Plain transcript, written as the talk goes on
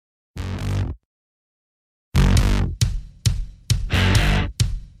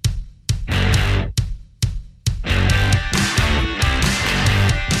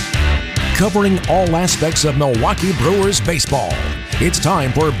covering all aspects of Milwaukee Brewers baseball. It's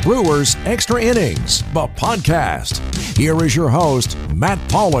time for Brewers Extra Innings, the podcast. Here is your host, Matt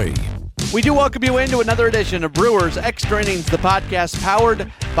Pauley. We do welcome you into another edition of Brewers Extra Innings, the podcast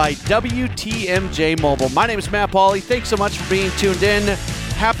powered by WTMJ Mobile. My name is Matt Pauley. Thanks so much for being tuned in.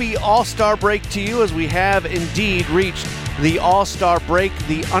 Happy All-Star break to you, as we have indeed reached the All-Star break,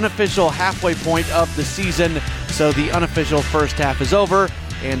 the unofficial halfway point of the season. So the unofficial first half is over,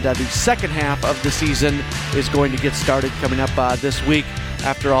 and the second half of the season is going to get started coming up this week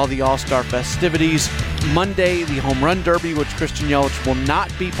after all the All-Star festivities. Monday, the Home Run Derby, which Christian Yelich will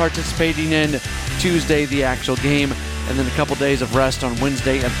not be participating in. Tuesday, the actual game, and then a couple days of rest on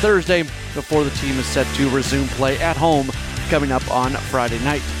Wednesday and Thursday before the team is set to resume play at home coming up on Friday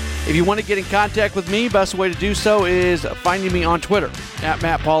night. If you want to get in contact with me, best way to do so is finding me on Twitter at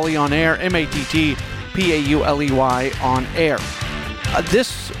Matt Pauley on air, MattPauley on air.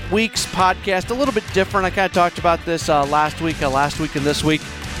 This week's podcast, a little bit different. I kind of talked about this last week. Last week and this week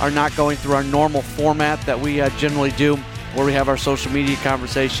are not going through our normal format that we generally do, where we have our social media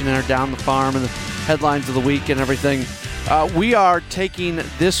conversation and our Down the Farm and the headlines of the week and everything. We are taking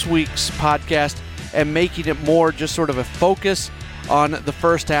this week's podcast and making it more just sort of a focus on the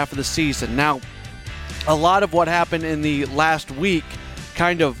first half of the season. Now, a lot of what happened in the last week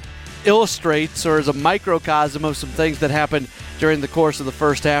kind of illustrates or is a microcosm of some things that happened during the course of the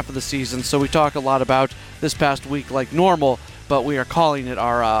first half of the season. So we talk a lot about this past week like normal, but we are calling it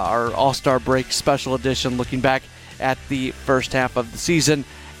our All-Star Break Special Edition, looking back at the first half of the season.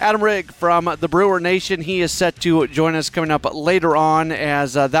 Adam Rygg from the Brewer Nation, he is set to join us coming up later on,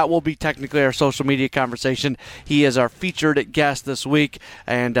 as that will be technically our social media conversation. He is our featured guest this week,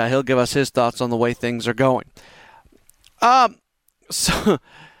 and he'll give us his thoughts on the way things are going. So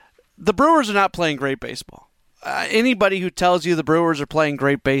the Brewers are not playing great baseball. Anybody who tells you the Brewers are playing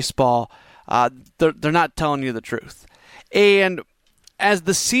great baseball, they're not telling you the truth. And as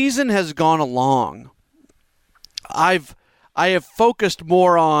the season has gone along, I have focused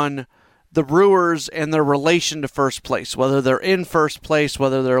more on the Brewers and their relation to first place, whether they're in first place,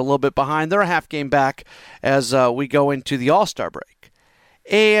 whether they're a little bit behind. They're a half game back as we go into the All-Star break.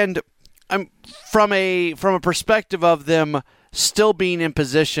 And I'm from a perspective of them still being in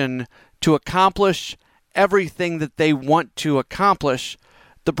position to accomplish everything that they want to accomplish.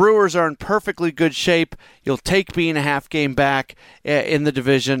 The Brewers are in perfectly good shape. You'll take being a half game back in the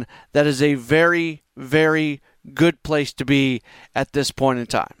division. That is a very, very good place to be at this point in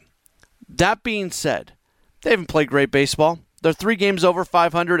time. That being said, they haven't played great baseball. They're 3 games over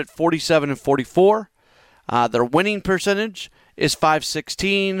 500 at 47-44. Their winning percentage is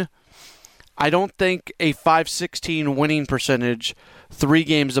 .516. I don't think a .516 winning percentage, 3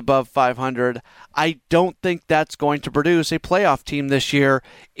 games above 500, I don't think that's going to produce a playoff team this year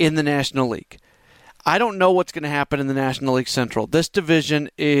in the National League. I don't know what's going to happen in the National League Central. This division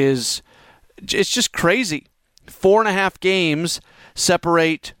it's just crazy. 4.5 games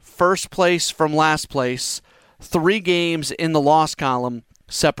separate first place from last place. 3 games in the loss column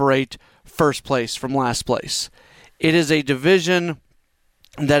separate first place from last place. It is a division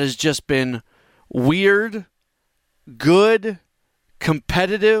that has just been weird, good,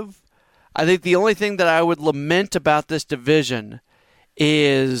 competitive. I think the only thing that I would lament about this division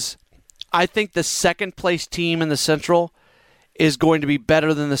is I think the second place team in the Central is going to be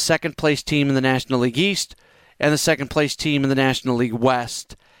better than the second place team in the National League East and the second place team in the National League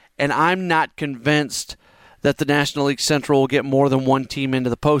West. And I'm not convinced that the National League Central will get more than one team into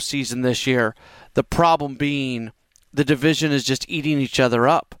the postseason this year. The problem being the division is just eating each other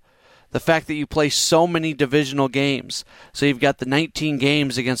up. The fact that you play so many divisional games, so you've got the 19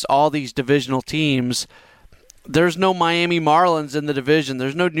 games against all these divisional teams. There's no Miami Marlins in the division.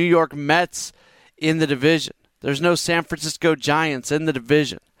 There's no New York Mets in the division. There's no San Francisco Giants in the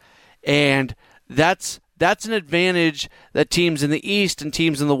division. And that's an advantage that teams in the East and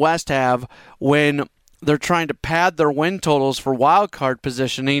teams in the West have when they're trying to pad their win totals for wild card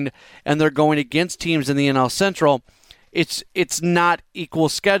positioning and they're going against teams in the NL Central. It's not equal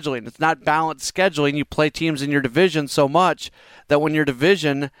scheduling. It's not balanced scheduling. You play teams in your division so much that when your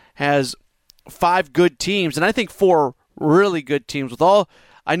division has 5 good teams, and I think 4 really good teams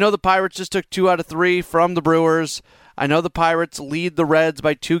I know the Pirates just took 2 out of 3 from the Brewers. I know the Pirates lead the Reds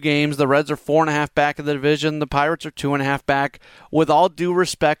by 2 games. The Reds are 4.5 back in the division. The Pirates are 2.5 back. With all due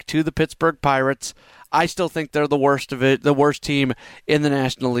respect to the Pittsburgh Pirates, I still think they're the worst team in the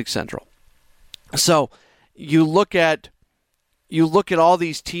National League Central. So you look at all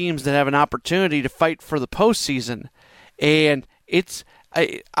these teams that have an opportunity to fight for the postseason, and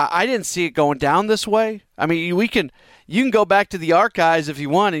I didn't see it going down this way. I mean, you can go back to the archives if you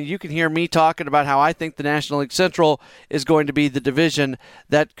want, and you can hear me talking about how I think the National League Central is going to be the division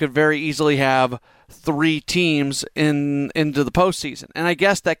that could very easily have 3 teams into the postseason. And I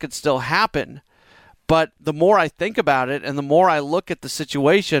guess that could still happen. But the more I think about it and the more I look at the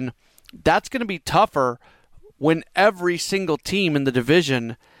situation, that's going to be tougher when every single team in the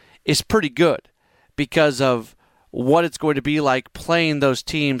division is pretty good because of what it's going to be like playing those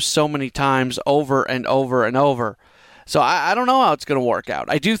teams so many times over and over and over. So I don't know how it's going to work out.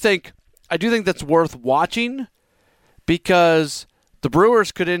 I do think that's worth watching because the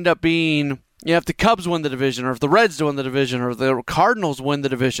Brewers could end up being, if the Cubs win the division or if the Reds win the division or the Cardinals win the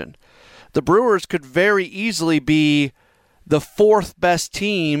division, the Brewers could very easily be the 4th best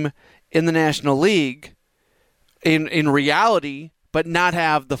team in the National League in reality, but not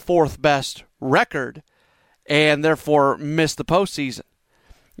have the 4th best record and therefore miss the postseason.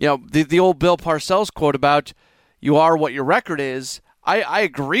 The old Bill Parcells quote about you are what your record is, I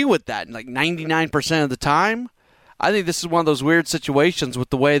agree with that. Like 99% of the time, I think this is one of those weird situations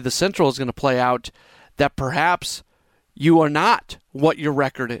with the way the Central is going to play out that perhaps you are not what your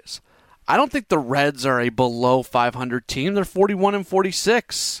record is. I don't think the Reds are a below 500 team. They're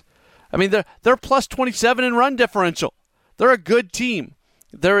 41-46. I mean, they're plus 27 in run differential. They're a good team.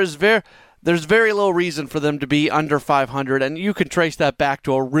 There's very little reason for them to be under 500, and you can trace that back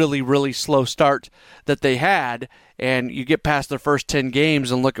to a really, really slow start that they had, and you get past their first 10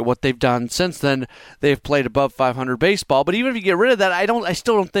 games and look at what they've done since then. They've played above 500 baseball, but even if you get rid of that, I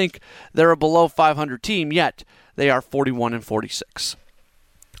still don't think they're a below 500 team yet. They are 41-46.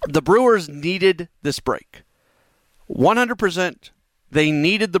 The Brewers needed this break. 100%, they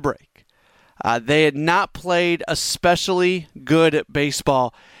needed the break. They had not played especially good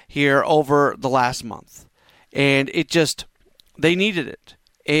baseball here over the last month. And they needed it.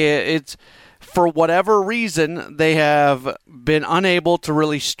 It's for whatever reason, they have been unable to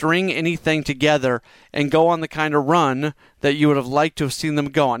really string anything together and go on the kind of run that you would have liked to have seen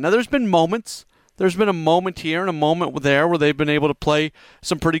them go on. Now, there's been moments. There's been a moment here and a moment there where they've been able to play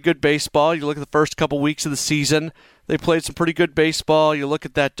some pretty good baseball. You look at the first couple weeks of the season, they played some pretty good baseball. You look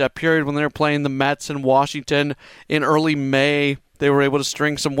at that period when they were playing the Mets in Washington in early May. They were able to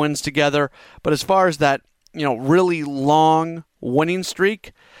string some wins together. But as far as that, really long winning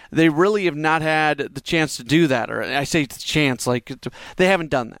streak, they really have not had the chance to do that. Or I say chance, like they haven't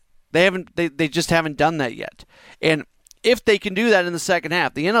done that. They just haven't done that yet. And if they can do that in the second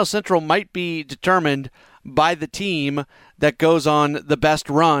half, the NL Central might be determined by the team that goes on the best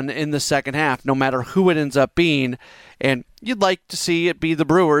run in the second half, no matter who it ends up being. And you'd like to see it be the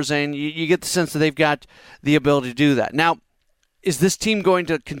Brewers, and you get the sense that they've got the ability to do that. Now, is this team going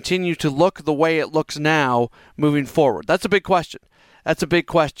to continue to look the way it looks now moving forward? That's a big question.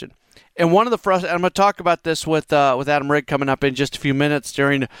 And one of the I'm going to talk about this with Adam Rygg coming up in just a few minutes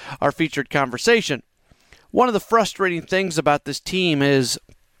during our featured conversation. One of the frustrating things about this team is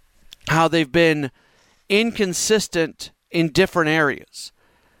how they've been inconsistent in different areas.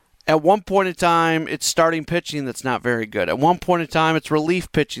 At one point in time, it's starting pitching that's not very good. At one point in time, it's relief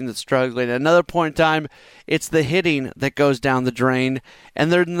pitching that's struggling. At another point in time, it's the hitting that goes down the drain.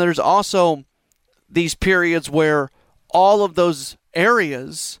 And there's also these periods where all of those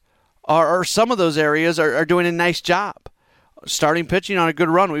areas, or some of those areas, are doing a nice job. Starting pitching on a good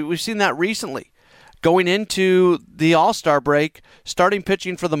run. We've seen that recently. Going into the All-Star break, starting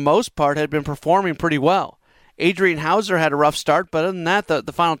pitching for the most part had been performing pretty well. Adrian Hauser had a rough start, but other than that,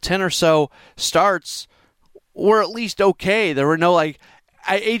 the final 10 or so starts were at least okay. There were no,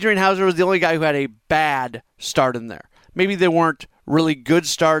 Adrian Hauser was the only guy who had a bad start in there. Maybe they weren't really good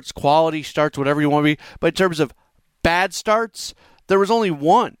starts, quality starts, whatever you want to be, but in terms of bad starts, there was only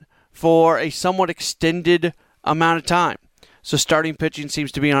one for a somewhat extended amount of time. So starting pitching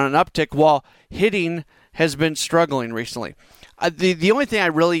seems to be on an uptick, while hitting has been struggling recently. The only thing I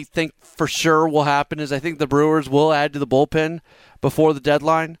really think for sure will happen is I think the Brewers will add to the bullpen before the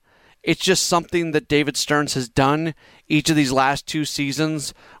deadline. It's just something that David Stearns has done each of these last 2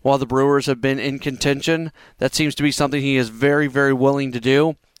 seasons while the Brewers have been in contention. That seems to be something he is very, very willing to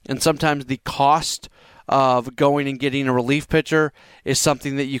do. And sometimes the cost of going and getting a relief pitcher is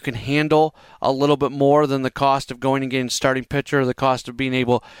something that you can handle a little bit more than the cost of going and getting a starting pitcher, or the cost of being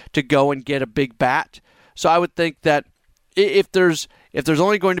able to go and get a big bat. So I would think that if there's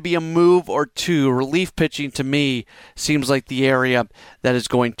only going to be a move or two, relief pitching to me seems like the area that is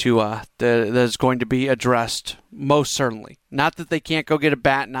going to be addressed most certainly. Not that they can't go get a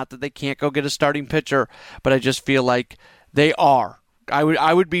bat, not that they can't go get a starting pitcher, but I just feel like they are.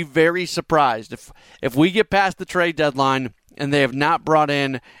 I would be very surprised if we get past the trade deadline and they have not brought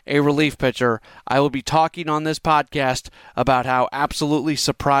in a relief pitcher, I will be talking on this podcast about how absolutely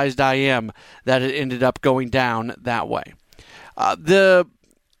surprised I am that it ended up going down that way. The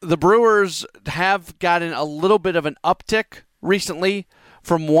Brewers have gotten a little bit of an uptick recently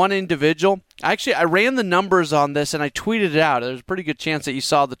from one individual. Actually, I ran the numbers on this and I tweeted it out. There's a pretty good chance that you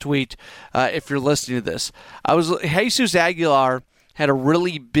saw the tweet if you're listening to this. Jesus Aguilar had a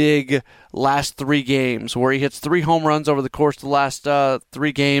really big last 3 games where he hits 3 home runs over the course of the last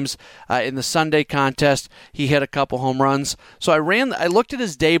 3 games. In the Sunday contest, he hit a couple home runs. So I looked at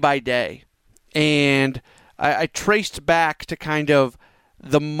his day by day, and I traced back to kind of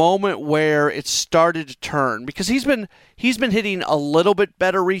the moment where it started to turn, because he's been hitting a little bit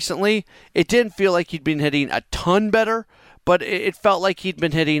better recently. It didn't feel like he'd been hitting a ton better, but it felt like he'd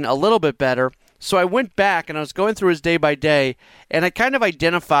been hitting a little bit better. So I went back and I was going through his day by day, and I kind of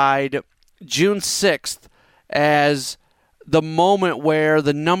identified June 6th as the moment where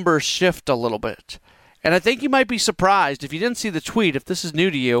the numbers shift a little bit. And I think you might be surprised, if you didn't see the tweet, if this is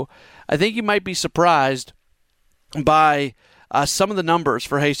new to you, I think you might be surprised by some of the numbers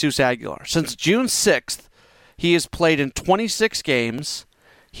for Jesus Aguilar. Since June 6th, he has played in 26 games.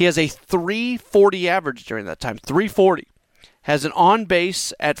 He has a 340 average during that time, 340. Has an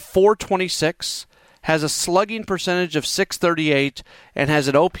on-base at 426, has a slugging percentage of 638, and has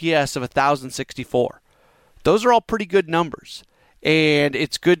an OPS of 1,064. Those are all pretty good numbers, and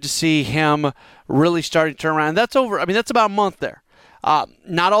it's good to see him really starting to turn around. And that's about a month there.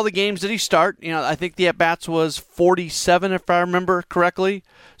 Not all the games did he start. I think the at-bats was 47, if I remember correctly.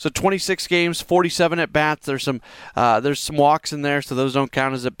 So 26 games, 47 at-bats. There's some walks in there, so those don't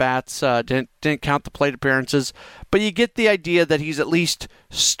count as at-bats. Didn't count the plate appearances. But you get the idea that he's at least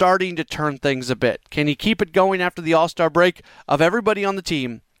starting to turn things a bit. Can he keep it going after the All-Star break? Of everybody on the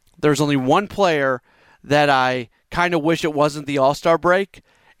team, there's only one player that I kind of wish it wasn't the All-Star break,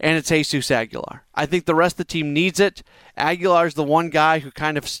 and it's Jesus Aguilar. I think the rest of the team needs it. Aguilar's the one guy who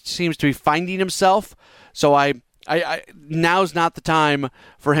kind of seems to be finding himself. So now's not the time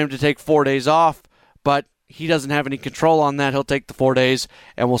for him to take 4 days off, but he doesn't have any control on that. He'll take the 4 days,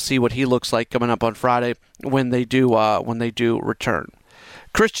 and we'll see what he looks like coming up on Friday when they do return.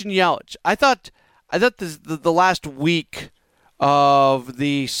 Christian Yelich. I thought the last week of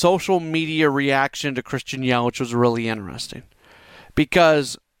the social media reaction to Christian Yelich was really interesting,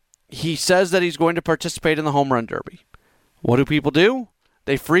 because he says that he's going to participate in the home run derby. What do people do?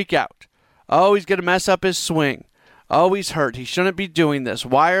 They freak out. Oh, he's going to mess up his swing. Oh, he's hurt. He shouldn't be doing this.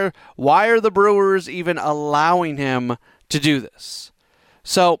 Why are the Brewers even allowing him to do this?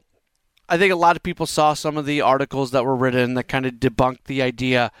 So I think a lot of people saw some of the articles that were written that kind of debunked the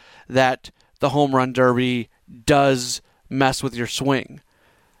idea that the home run derby does mess with your swing.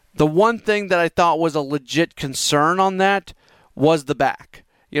 The one thing that I thought was a legit concern on that was the back.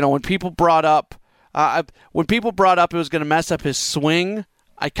 When people brought up it was going to mess up his swing,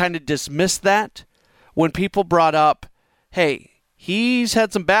 I kind of dismissed that. When people brought up, hey, he's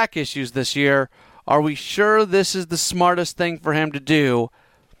had some back issues this year, are we sure this is the smartest thing for him to do?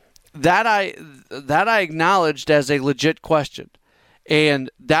 That I acknowledged as a legit question. And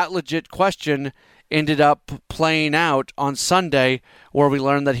that legit question ended up playing out on Sunday, where we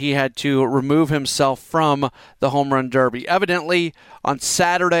learned that he had to remove himself from the home run derby. Evidently, on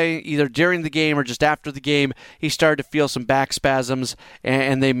Saturday, either during the game or just after the game, he started to feel some back spasms,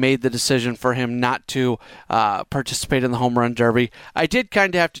 and they made the decision for him not to participate in the home run derby. I did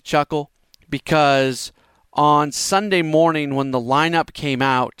kind of have to chuckle, because on Sunday morning when the lineup came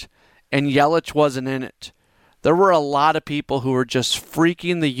out and Yelich wasn't in it, there were a lot of people who were just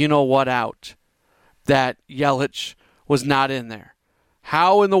freaking the you-know-what out that Yelich was not in there.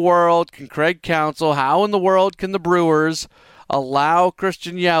 How in the world can Craig Counsell, how in the world can the Brewers allow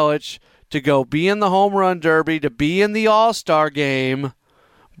Christian Yelich to go be in the home run derby, to be in the All-Star game,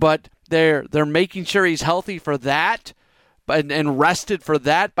 but they're making sure he's healthy for that and rested for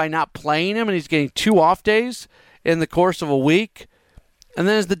that by not playing him, and he's getting 2 off days in the course of a week? And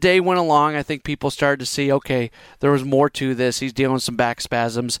then as the day went along, I think people started to see, okay, there was more to this. He's dealing with some back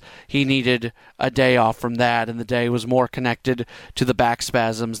spasms. He needed a day off from that, and the day was more connected to the back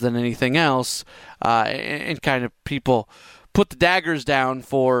spasms than anything else. And kind of people put the daggers down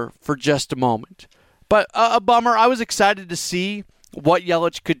for just a moment. But a bummer. I was excited to see what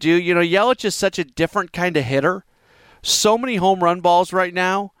Yelich could do. Yelich is such a different kind of hitter. So many home run balls right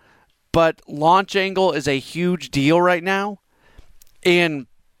now, but launch angle is a huge deal right now. And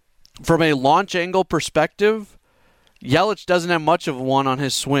from a launch angle perspective, Yelich doesn't have much of one on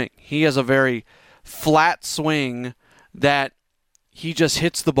his swing. He has a very flat swing that he just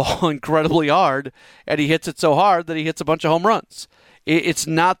hits the ball incredibly hard, and he hits it so hard that he hits a bunch of home runs. It's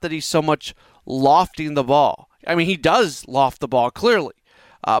not that he's so much lofting the ball. I mean, he does loft the ball, clearly.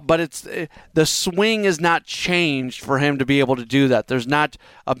 But the swing is not changed for him to be able to do that. There's not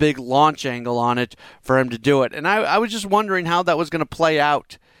a big launch angle on it for him to do it. And I was just wondering how that was going to play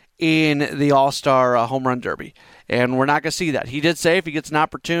out in the All-Star Home Run Derby. And we're not going to see that. He did say if he gets an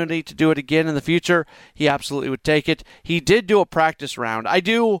opportunity to do it again in the future, he absolutely would take it. He did do a practice round. I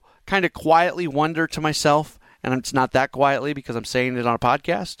do kind of quietly wonder to myself, and it's not that quietly because I'm saying it on a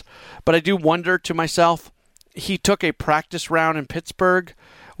podcast, but I do wonder to myself, he took a practice round in Pittsburgh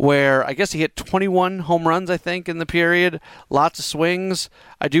where I guess he hit 21 home runs, I think, in the period. Lots of swings.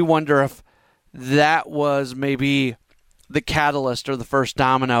 I do wonder if that was maybe the catalyst or the first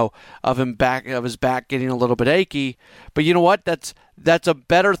domino of his back getting a little bit achy. But you know what? That's a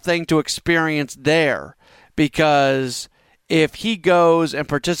better thing to experience there, because if he goes and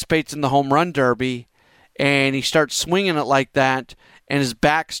participates in the home run derby and he starts swinging it like that and his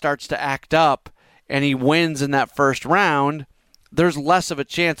back starts to act up and he wins in that first round, there's less of a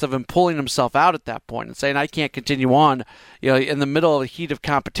chance of him pulling himself out at that point and saying, I can't continue on. In the middle of the heat of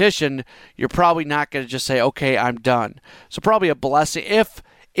competition, you're probably not going to just say, okay, I'm done. So probably a blessing.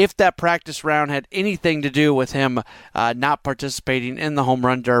 If that practice round had anything to do with him not participating in the home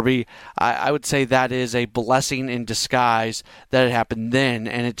run derby, I would say that is a blessing in disguise that it happened then,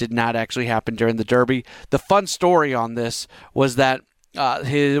 and it did not actually happen during the derby. The fun story on this was that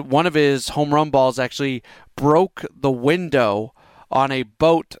one of his home run balls actually broke the window on a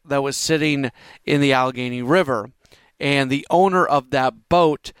boat that was sitting in the Allegheny River. And the owner of that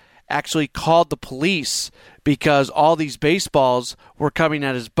boat actually called the police because all these baseballs were coming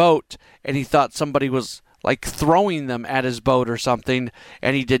at his boat, and he thought somebody was like throwing them at his boat or something,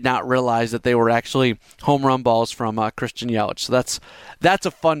 and he did not realize that they were actually home run balls from Christian Yelich. So that's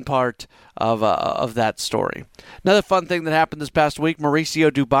a fun part of that story. Another fun thing that happened this past week,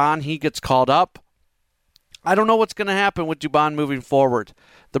 Mauricio Dubon, he gets called up. I don't know what's going to happen with Dubon moving forward.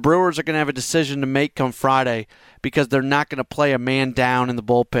 The Brewers are going to have a decision to make come Friday because they're not going to play a man down in the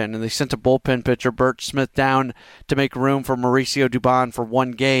bullpen. And they sent a bullpen pitcher, Bert Smith, down to make room for Mauricio Dubon for one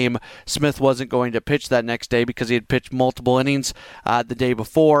game. Smith wasn't going to pitch that next day because he had pitched multiple innings the day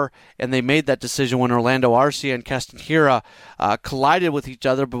before. And they made that decision when Orlando Arcia and Keston Hiura collided with each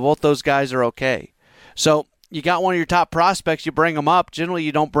other, but both those guys are okay. So you got one of your top prospects, you bring them up. Generally,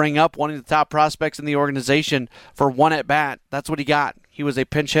 you don't bring up one of the top prospects in the organization for one at-bat. That's what he got. He was a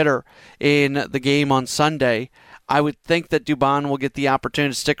pinch hitter in the game on Sunday. I would think that Dubon will get the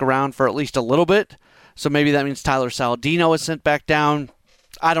opportunity to stick around for at least a little bit. So maybe that means Tyler Saladino is sent back down.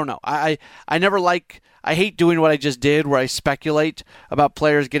 I don't know. I hate doing what I just did where I speculate about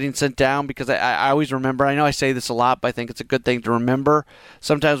players getting sent down because I always remember, I know I say this a lot, but I think it's a good thing to remember.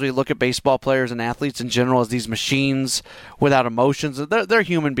 Sometimes we look at baseball players and athletes in general as these machines without emotions. They're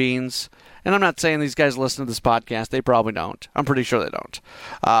human beings. And I'm not saying these guys listen to this podcast. They probably don't. I'm pretty sure they don't.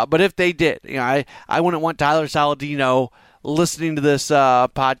 But if they did, I wouldn't want Tyler Saladino listening to this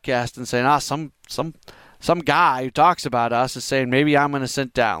podcast and saying, some guy who talks about us is saying maybe I'm going to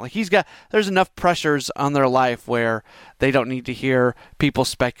sit down. There's enough pressures on their life where they don't need to hear people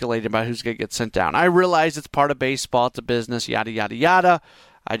speculating about who's going to get sent down. I realize it's part of baseball, it's a business, yada, yada, yada.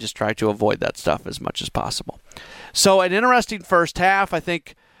 I just try to avoid that stuff as much as possible. So an interesting first half. I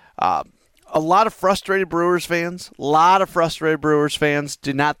think a lot of frustrated Brewers fans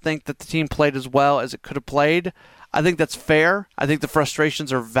do not think that the team played as well as it could have played. I think that's fair. I think the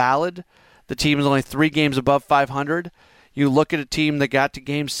frustrations are valid. The team is only 3 games above 500. You look at a team that got to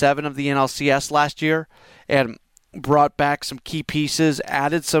Game 7 of the NLCS last year and brought back some key pieces,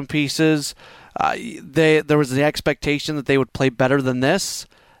 added some pieces. There was the expectation that they would play better than this.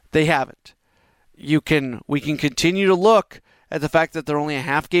 They haven't. We can continue to look at the fact that they're only a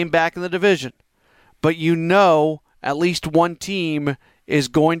half game back in the division. But at least one team is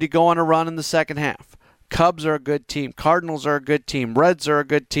going to go on a run in the second half. Cubs are a good team. Cardinals are a good team. Reds are a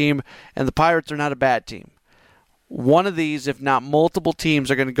good team. And the Pirates are not a bad team. One of these, if not multiple teams,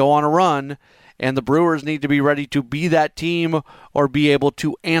 are going to go on a run, and the Brewers need to be ready to be that team or be able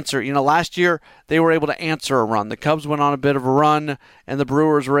to answer. Last year they were able to answer a run. The Cubs went on a bit of a run, and the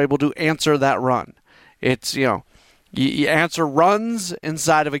Brewers were able to answer that run. It's, you answer runs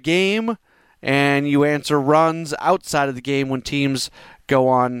inside of a game, and you answer runs outside of the game when teams go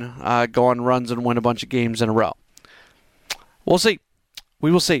on runs and win a bunch of games in a row. We'll see.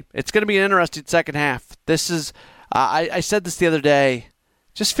 We will see. It's going to be an interesting second half. This is, I said this the other day,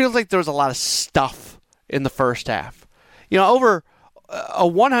 just feels like there was a lot of stuff in the first half. Over a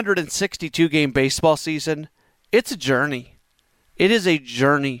 162-game baseball season, it's a journey. It is a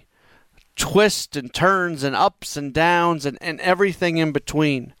journey, twists and turns and ups and downs and everything in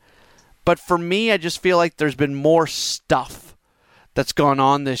between. But for me, I just feel like there's been more stuff that's gone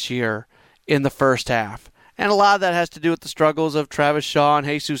on this year in the first half. And a lot of that has to do with the struggles of Travis Shaw and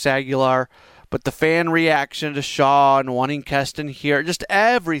Jesus Aguilar, but the fan reaction to Shaw and wanting Keston here, just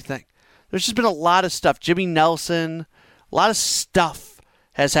everything. There's just been a lot of stuff. Jimmy Nelson, a lot of stuff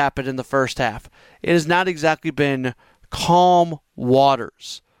has happened in the first half. It has not exactly been calm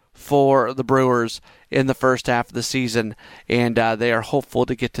waters for the Brewers in the first half of the season, and they are hopeful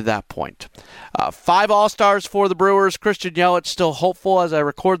to get to that point. 5 All-Stars for the Brewers. Christian Yelich still hopeful as I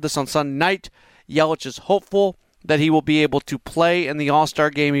record this on Sunday night. Yelich is hopeful that he will be able to play in the All-Star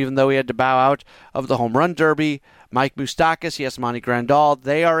game even though he had to bow out of the Home Run Derby. Mike Moustakas, Yasmani Grandal,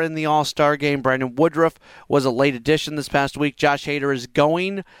 they are in the All-Star game. Brandon Woodruff was a late addition this past week. Josh Hader is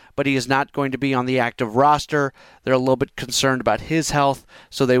going, but he is not going to be on the active roster. They're a little bit concerned about his health,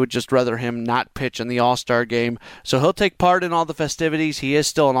 so they would just rather him not pitch in the All-Star game. So he'll take part in all the festivities. He is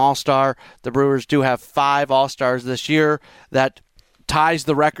still an All-Star. The Brewers do have 5 All-Stars this year. That ties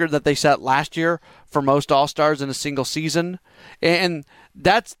the record that they set last year for most All-Stars in a single season. And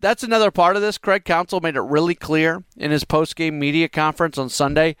that's another part of this. Craig Counsell made it really clear in his post-game media conference on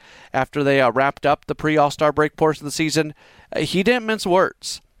Sunday after they wrapped up the pre-All-Star break portion of the season. He didn't mince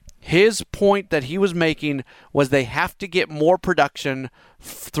words. His point that he was making was they have to get more production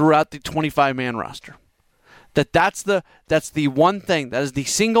throughout the 25-man roster. That's the one thing, that is the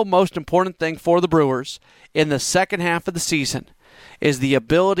single most important thing for the Brewers in the second half of the season, is the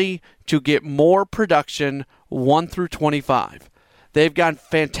ability to get more production 1 through 25. They've got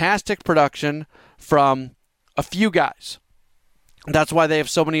fantastic production from a few guys. That's why they have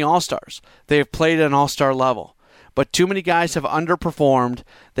so many All-Stars. They have played at an All-Star level. But too many guys have underperformed.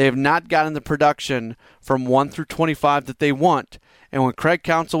 They have not gotten the production from 1 through 25 that they want. And when Craig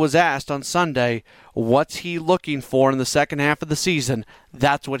Counsell was asked on Sunday, what's he looking for in the second half of the season,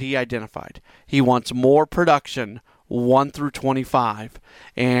 that's what he identified. He wants more production 1 through 25,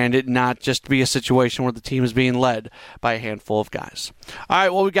 and it not just be a situation where the team is being led by a handful of guys. All right,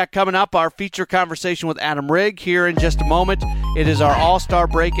 well, we got coming up our feature conversation with Adam Rygg here in just a moment. It is our All-Star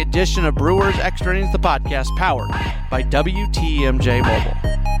Break edition of Brewers Extra Innings, the podcast powered by WTMJ Mobile.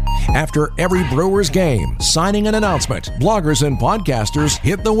 After every Brewers game, signing an announcement, bloggers and podcasters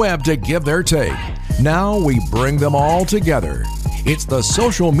hit the web to give their take. Now we bring them all together. It's the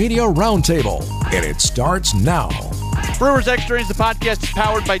Social Media Roundtable, and it starts now. Brewers Extra Innings, the podcast is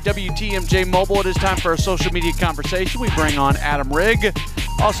powered by WTMJ Mobile. It is time for a social media conversation. We bring on Adam Rygg,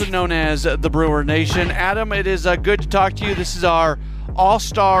 also known as the Brewer Nation. Adam, it is good to talk to you. This is our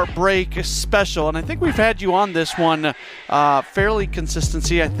All-Star Break special, and I think we've had you on this one fairly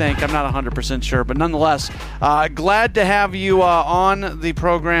consistency, I think. I'm not 100% sure, but nonetheless, glad to have you on the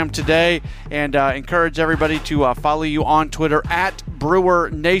program today, and encourage everybody to follow you on Twitter at Brewer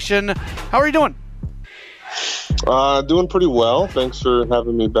Nation. How are you doing? Doing pretty well. Thanks for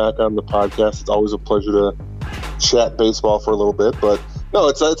having me back on the podcast. It's always a pleasure to chat baseball for a little bit, but no,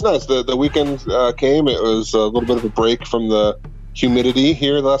 it's nice. The weekend came. It was a little bit of a break from the humidity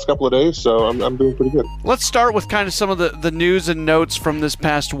here the last couple of days, so I'm doing pretty good. Let's start with kind of some of the news and notes from this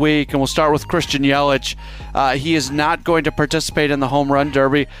past week, and we'll start with Christian Yelich. He is not going to participate in the Home Run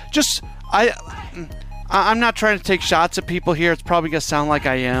Derby. I'm not trying to take shots at people here. It's probably going to sound like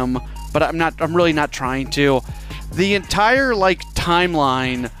I am, but I'm really not trying to. The entire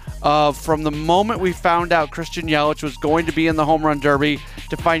timeline of from the moment we found out Christian Yelich was going to be in the Home Run Derby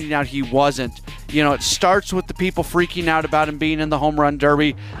to finding out he wasn't. It starts with the people freaking out about him being in the Home Run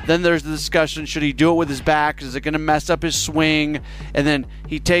Derby. Then there's the discussion, should he do it with his back? Is it going to mess up his swing? And then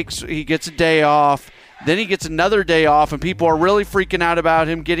he gets a day off. Then he gets another day off, and people are really freaking out about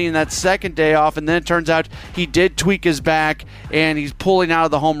him getting that second day off. And then it turns out he did tweak his back, and he's pulling out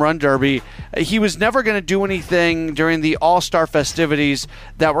of the Home Run Derby. He was never going to do anything during the All-Star festivities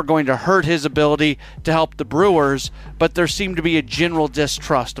that were going to hurt his ability to help the Brewers, but there seemed to be a general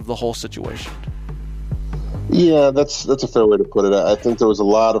distrust of the whole situation. Yeah, that's a fair way to put it. I think there was a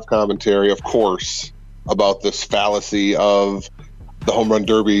lot of commentary, of course, about this fallacy of the Home Run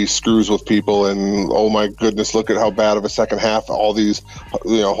Derby screws with people, and oh my goodness, look at how bad of a second half all these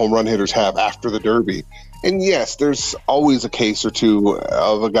home run hitters have after the Derby. And yes, there's always a case or two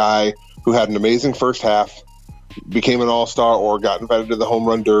of a guy who had an amazing first half, became an All-Star or got invited to the Home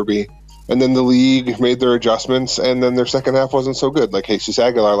Run Derby, and then the league made their adjustments, and then their second half wasn't so good. Like Jesus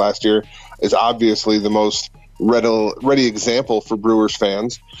Aguilar last year is obviously the most ready example for Brewers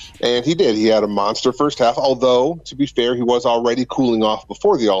fans, and he did. He had a monster first half, although, to be fair, he was already cooling off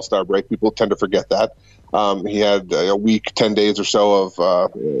before the All-Star break. People tend to forget that. He had a week, 10 days or so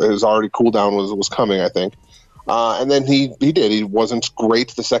of his already cool down was coming, I think. And then he did. He wasn't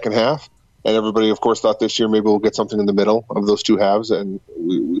great the second half. And everybody, of course, thought this year maybe we'll get something in the middle of those two halves, and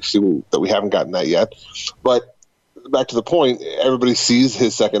we see that we haven't gotten that yet. But back to the point, everybody sees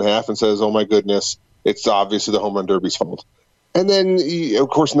his second half and says, oh, my goodness, it's obviously the home run derby's fault. And then, of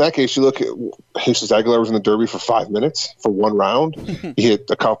course, in that case, you look at Jesus Aguilar was in the Derby for 5 minutes for one round. He hit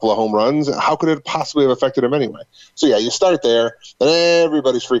a couple of home runs. How could it possibly have affected him anyway? So, yeah, you start there, and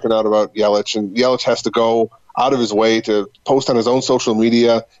everybody's freaking out about Yelich, and Yelich has to go out of his way to post on his own social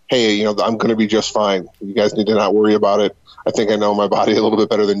media, hey, I'm going to be just fine. You guys need to not worry about it. I think I know my body a little bit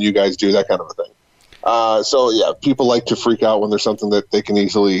better than you guys do, that kind of a thing. So, yeah, people like to freak out when there's something that they can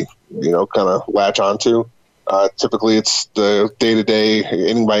easily, kind of latch onto. Typically, it's the day-to-day,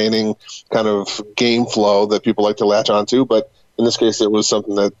 inning-by-inning kind of game flow that people like to latch onto. But in this case, it was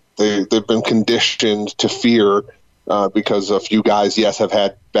something that they've been conditioned to fear because a few guys, yes, have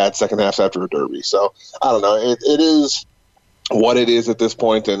had bad second halves after a derby. So, I don't know. It is what it is at this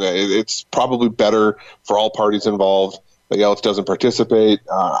point, and it's probably better for all parties involved that Yelich doesn't participate.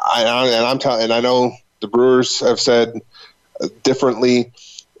 And I know the Brewers have said differently,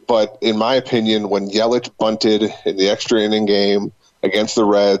 but in my opinion, when Yelich bunted in the extra inning game against the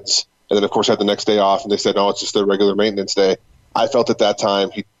Reds, and then, of course, had the next day off, and they said, no, it's just their regular maintenance day, I felt at that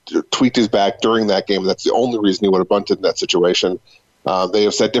time he tweaked his back during that game. That's the only reason he would have bunted in that situation. They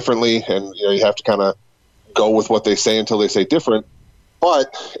have said differently, and you have to kind of go with what they say until they say different.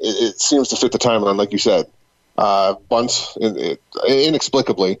 But it seems to fit the timeline, like you said. Bunts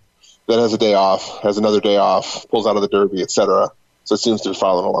inexplicably, then has a day off, has another day off, pulls out of the Derby, etc. So it seems to be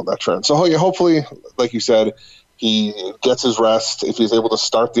following along that trend. So hopefully, like you said, he gets his rest. If he's able to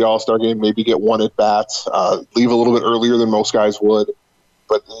start the All-Star game, maybe get one at bats, leave a little bit earlier than most guys would.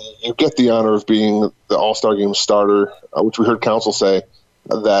 But you get the honor of being the All-Star game starter, which we heard Counsell say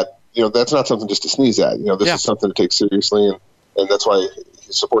that that's not something just to sneeze at. This is something to take seriously, and that's why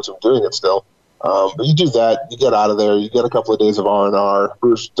he supports him doing it still. But you do that, you get out of there, you get a couple of days of R&R.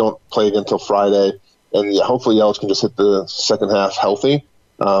 Brewers don't play again until Friday. And hopefully Yelich can just hit the second half healthy,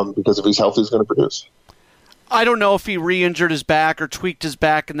 because if he's healthy, he's going to produce. I don't know if he re-injured his back or tweaked his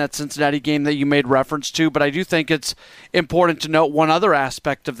back in that Cincinnati game that you made reference to, but I do think it's important to note one other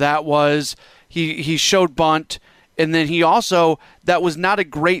aspect of that was he showed bunt, and then he also, that was not a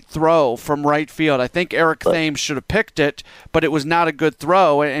great throw from right field. I think Eric Thames should have picked it, but it was not a good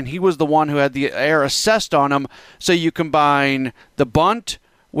throw, and he was the one who had the error assessed on him. So you combine the bunt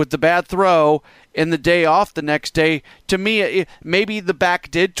with the bad throw and the day off the next day. To me, maybe the back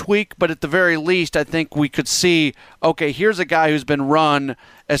did tweak, but at the very least, I think we could see, okay, here's a guy who's been run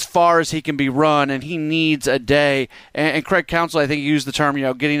as far as he can be run, and he needs a day. And Craig Counsell, I think, used the term,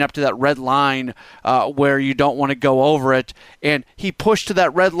 getting up to that red line where you don't want to go over it. And he pushed to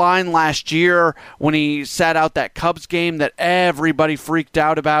that red line last year when he sat out that Cubs game that everybody freaked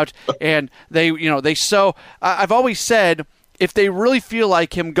out about. And I've always said, if they really feel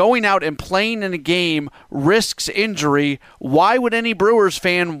like him going out and playing in a game risks injury, why would any Brewers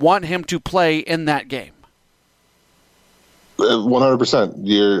fan want him to play in that game?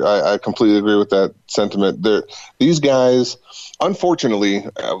 100%. I completely agree with that sentiment. These guys, unfortunately,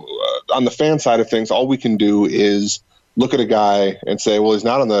 on the fan side of things, all we can do is look at a guy and say, well, he's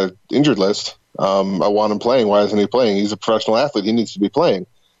not on the injured list. I want him playing. Why isn't he playing? He's a professional athlete. He needs to be playing.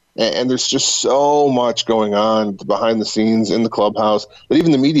 And there's just so much going on behind the scenes in the clubhouse that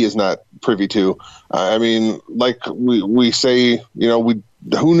even the media is not privy to. Like we say,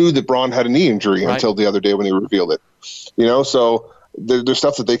 who knew that Braun had a knee injury until the other day when he revealed it? So there's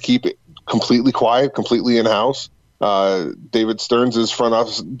stuff that they keep completely quiet, completely in-house. David Stearns' front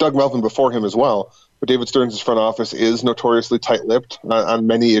office, Doug Melvin before him as well, but David Stearns' front office is notoriously tight-lipped on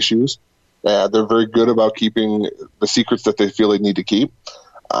many issues. They're very good about keeping the secrets that they feel they need to keep.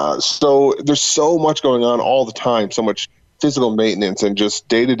 So there's so much going on all the time, so much physical maintenance and just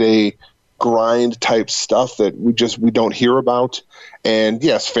day-to-day grind type stuff that we don't hear about. And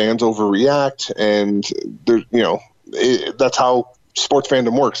yes, fans overreact, and that's how sports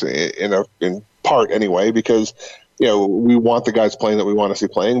fandom works in part anyway, because we want the guys playing that we want to see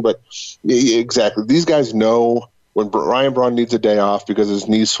playing. But exactly, these guys know when Ryan Braun needs a day off because his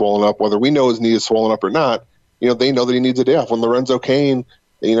knee's swollen up, whether we know his knee is swollen up or not. They know that he needs a day off. When Lorenzo Cain,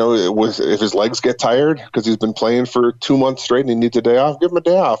 if his legs get tired because he's been playing for 2 months straight and he needs a day off, give him a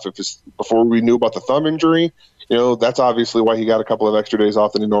day off. Before we knew about the thumb injury, that's obviously why he got a couple of extra days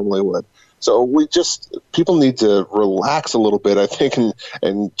off than he normally would. So people need to relax a little bit, I think,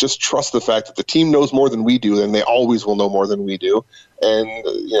 and just trust the fact that the team knows more than we do, and they always will know more than we do. And,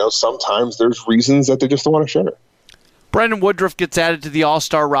 sometimes there's reasons that they just don't want to share. Brandon Woodruff gets added to the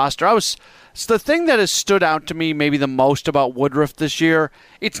All-Star roster. It's the thing that has stood out to me maybe the most about Woodruff this year.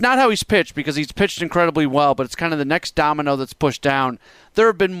 It's not how he's pitched, because he's pitched incredibly well, but it's kind of the next domino that's pushed down. There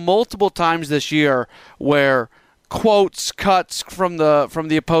have been multiple times this year where quotes, cuts from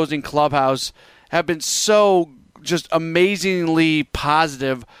the opposing clubhouse have been so just amazingly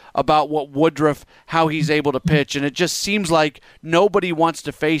positive about what Woodruff, how he's able to pitch, and it just seems like nobody wants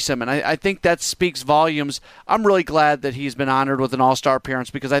to face him, and I think that speaks volumes. I'm really glad that he's been honored with an All-Star appearance,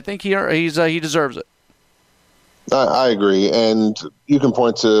 because I think he deserves it. I agree, and you can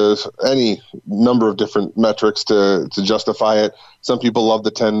point to any number of different metrics to justify it. Some people love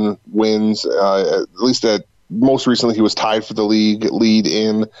the 10 wins, at least at most recently he was tied for the league lead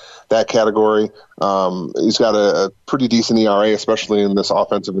in that category. He's got a pretty decent ERA, especially in this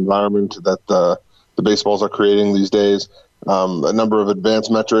offensive environment that the baseballs are creating these days. A number of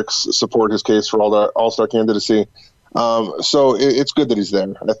advanced metrics support his case for all-star candidacy. So it's good that he's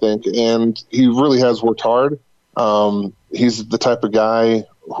there, I think, and he really has worked hard. He's the type of guy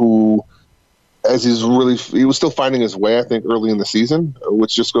who, as he was still finding his way, I think, early in the season,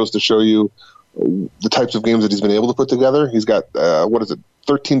 which just goes to show you the types of games that he's been able to put together. He's got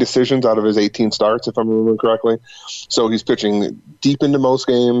 13 decisions out of his 18 starts, if I'm remembering correctly. So he's pitching deep into most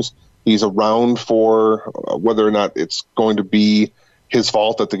games. He's around for whether or not it's going to be his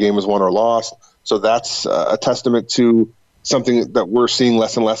fault that the game is won or lost. So that's a testament to something that we're seeing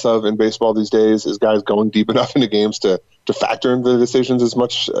less and less of in baseball these days, is guys going deep enough into games to factor into the decisions as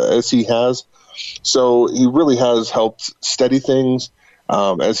much as he has. So he really has helped steady things.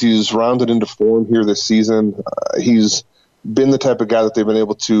 As he's rounded into form here this season, he's been the type of guy that they've been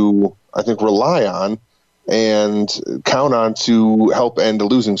able to, I think, rely on and count on to help end a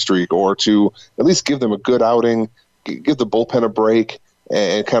losing streak, or to at least give them a good outing, give the bullpen a break,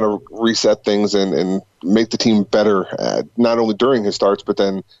 and kind of reset things and make the team better, not only during his starts, but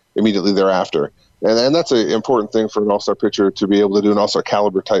then immediately thereafter. And that's an important thing for an all-star pitcher to be able to do, an all-star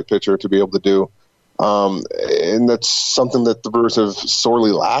caliber type pitcher to be able to do. And that's something that the Brewers have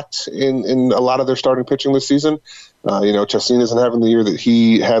sorely lacked in a lot of their starting pitching this season. Chassin isn't having the year that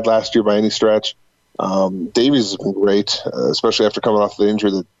he had last year by any stretch. Davies has been great, especially after coming off the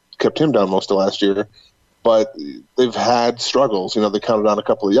injury that kept him down most of last year. But they've had struggles. They counted on a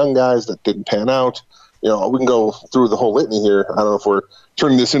couple of young guys that didn't pan out. We can go through the whole litany here. I don't know if we're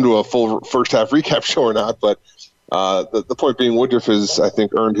turning this into a full first half recap show or not, but the point being, Woodruff has, I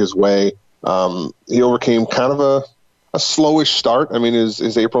think, earned his way. He overcame kind of a slowish start. I mean,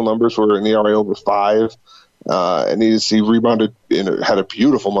 his April numbers were an ERA over 5, and he rebounded and had a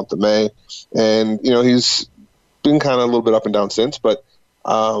beautiful month of May. And, he's been kind of a little bit up and down since, but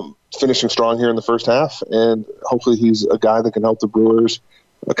finishing strong here in the first half. And hopefully he's a guy that can help the Brewers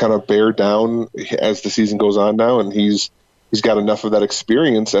kind of bear down as the season goes on now. And he's got enough of that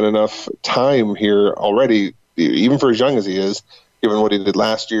experience and enough time here already, even for as young as he is, given what he did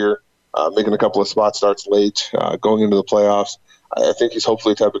last year, making a couple of spot starts late, going into the playoffs. I think he's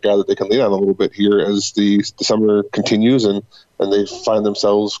hopefully the type of guy that they can lean on a little bit here as the summer continues and they find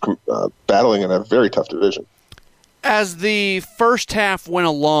themselves battling in a very tough division. As the first half went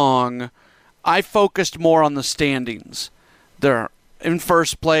along, I focused more on the standings. They're in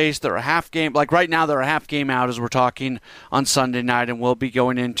first place. They're a half game. Like right now, they're a half game out as we're talking on Sunday night, and we'll be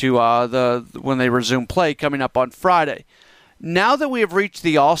going into when they resume play coming up on Friday. Now that we have reached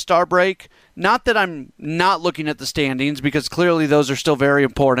the All-Star break, not that I'm not looking at the standings, because clearly those are still very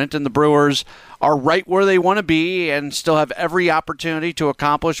important, and the Brewers are right where they want to be and still have every opportunity to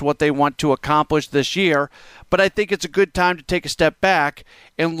accomplish what they want to accomplish this year. But I think it's a good time to take a step back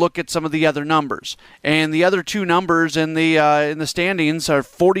and look at some of the other numbers. And the other two numbers in the standings are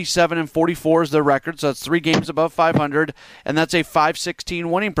 47 and 44 is their record, so that's 3 games above 500, and that's a .516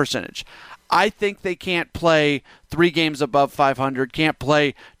 winning percentage. I think they can't play 3 games above 500, can't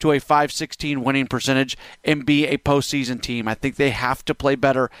play to a .516 winning percentage and be a postseason team. I think they have to play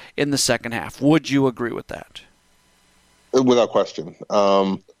better in the second half. Would you agree with that? Without question.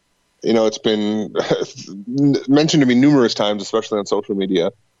 It's been mentioned to me numerous times, especially on social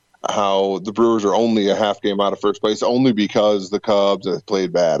media, how the Brewers are only a half game out of first place only because the Cubs have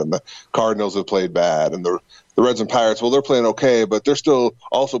played bad and the Cardinals have played bad and the Reds and Pirates, well, they're playing okay, but they're still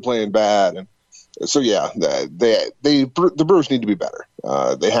also playing bad. And so, yeah, the Brewers need to be better.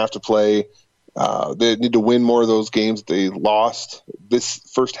 They have to play They need to win more of those games they lost this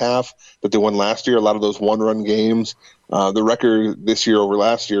first half that they won last year. A lot of those one-run games. The record this year over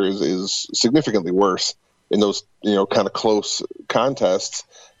last year is significantly worse in those kind of close contests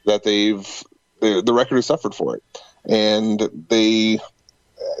that the record has suffered for it, and they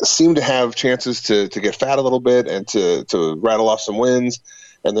seem to have chances to get fat a little bit and to rattle off some wins,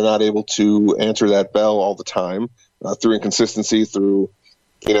 and they're not able to answer that bell all the time through inconsistency, through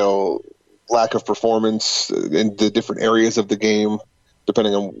lack of performance in the different areas of the game,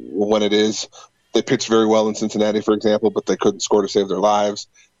 depending on when it is. They pitched very well in Cincinnati, for example, but they couldn't score to save their lives.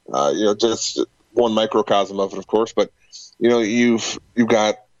 Just one microcosm of it, of course. But you've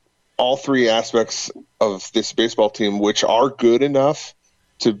got all three aspects of this baseball team, which are good enough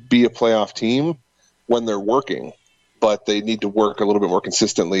to be a playoff team when they're working, but they need to work a little bit more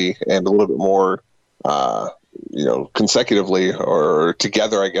consistently and a little bit more consecutively or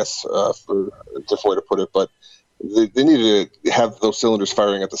together, I guess, for a different way to put it. But they need to have those cylinders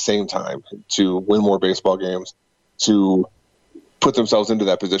firing at the same time to win more baseball games, to put themselves into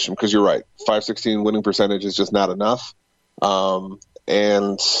that position. Because you're right, .516 winning percentage is just not enough.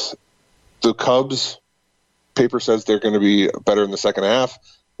 And the Cubs, paper says they're going to be better in the second half.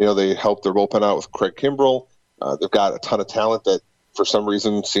 They helped their bullpen out with Craig Kimbrell. They've got a ton of talent that for some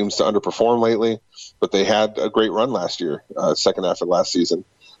reason seems to underperform lately, but they had a great run last year, second half of last season.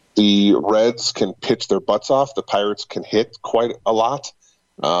 The Reds can pitch their butts off. The Pirates can hit quite a lot.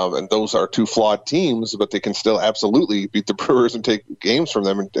 And those are two flawed teams, but they can still absolutely beat the Brewers and take games from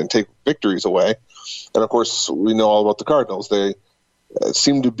them and take victories away. And, of course, we know all about the Cardinals. They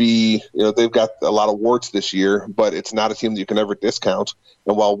seem to be, they've got a lot of warts this year, but it's not a team that you can ever discount.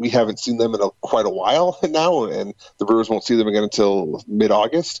 And while we haven't seen them in quite a while now, and the Brewers won't see them again until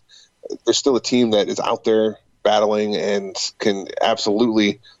mid-August, they're still a team that is out there battling and can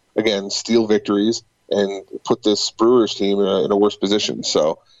absolutely, again, steal victories and put this Brewers team in a worse position.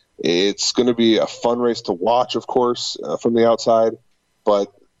 So it's going to be a fun race to watch, of course, from the outside.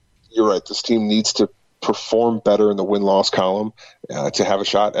 But you're right, this team needs to perform better in the win-loss column to have a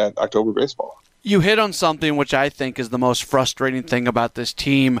shot at October baseball. You hit on something which I think is the most frustrating thing about this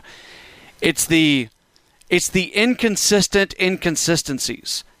team. It's the inconsistent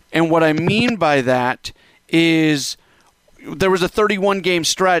inconsistencies. And what I mean by that is there was a 31-game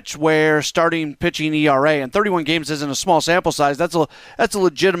stretch where starting pitching ERA, and 31 games isn't a small sample size. That's a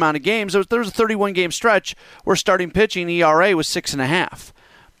legit amount of games. There was a 31-game stretch where starting pitching ERA was 6.5.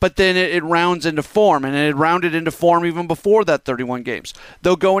 But then it rounds into form, and it rounded into form even before that 31 games.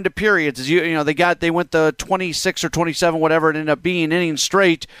 They'll go into periods. They went the 26 or 27, whatever it ended up being, innings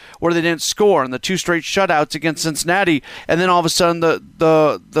straight where they didn't score, and the 2 straight shutouts against Cincinnati, and then all of a sudden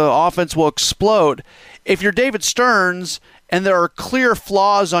the offense will explode. If you're David Stearns and there are clear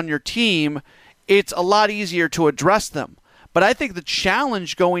flaws on your team, it's a lot easier to address them. But I think the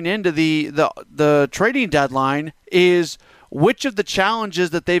challenge going into the trading deadline is which of the challenges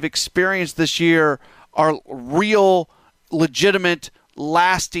that they've experienced this year are real, legitimate,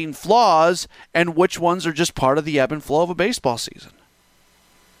 lasting flaws, and which ones are just part of the ebb and flow of a baseball season.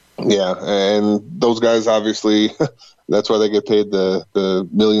 Yeah, and those guys obviously, that's why they get paid the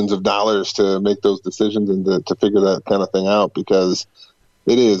millions of dollars to make those decisions and to figure that kind of thing out, because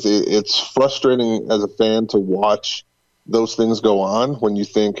it's frustrating as a fan to watch those things go on when you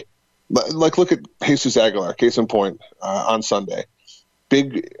think, like, look at Jesus Aguilar, case in point, on Sunday.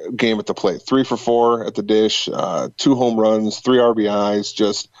 Big game at the plate, 3 for 4 at the dish, 2 home runs, 3 RBIs,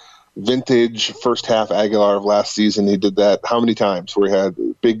 just vintage first half Aguilar of last season. He did that how many times where he had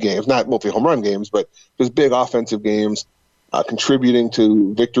big games, not multi-home run games, but just big offensive games, contributing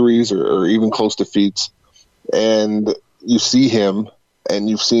to victories or even close defeats. And you see him, and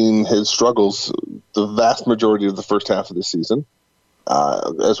you've seen his struggles the vast majority of the first half of the season.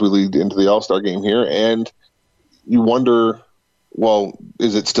 As we lead into the All-Star game here, and you wonder, well,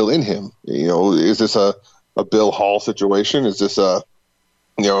 is it still in him? Is this a Bill Hall situation? Is this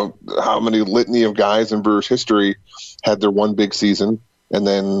how many litany of guys in Brewers history had their one big season and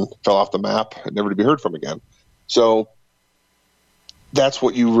then fell off the map and never to be heard from again? So that's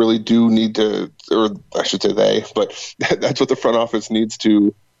what you really do need to, or I should say but that's what the front office needs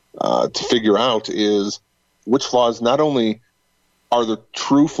to figure out, is which flaws not only are the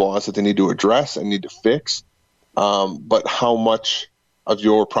true flaws that they need to address and need to fix, but how much of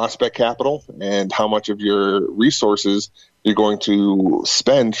your prospect capital and how much of your resources you're going to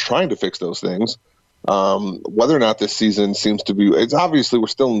spend trying to fix those things. Whether or not this season seems to be, it's obviously we're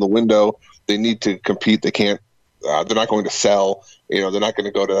still in the window. They need to compete. They can't, they're not going to sell, they're not going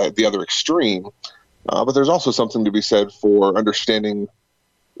to go to the other extreme. But there's also something to be said for understanding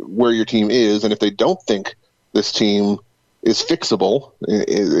where your team is, and if they don't think this team is fixable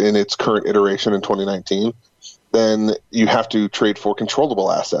in its current iteration in 2019, then you have to trade for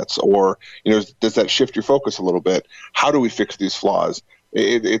controllable assets, or does that shift your focus a little bit? How do we fix these flaws?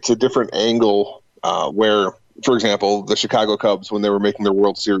 It's a different angle where, for example, the Chicago Cubs, when they were making their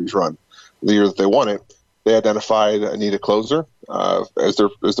World Series run, the year that they won it, they identified a need a closer as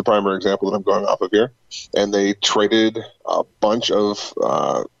the primary example that I'm going off of here, and they traded a bunch of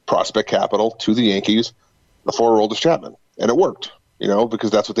prospect capital to the Yankees for Aroldis Chapman, and it worked,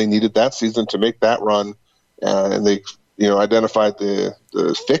 because that's what they needed that season to make that run, and they identified the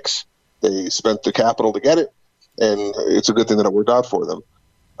fix. They spent the capital to get it, and it's a good thing that it worked out for them.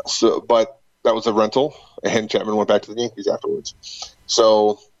 So, but that was a rental, and Chapman went back to the Yankees afterwards.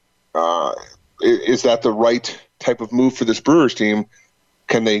 So. Is that the right type of move for this Brewers team?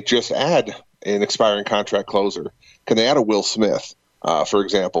 Can they just add an expiring contract closer? Can they add a Will Smith, for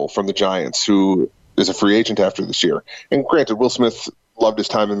example, from the Giants, who is a free agent after this year? And granted, Will Smith loved his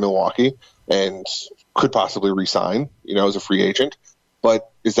time in Milwaukee and could possibly re-sign, as a free agent. But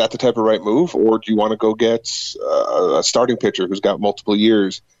is that the type of right move, or do you want to go get a starting pitcher who's got multiple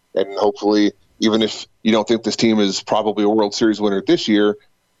years, and hopefully, even if you don't think this team is probably a World Series winner this year,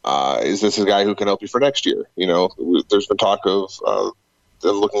 is this a guy who can help you for next year? There's been talk of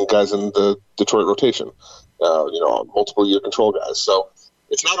them looking at guys in the Detroit rotation, multiple year control guys. So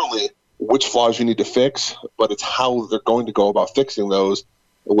it's not only which flaws you need to fix, but it's how they're going to go about fixing those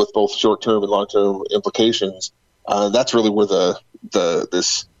with both short-term and long-term implications. That's really where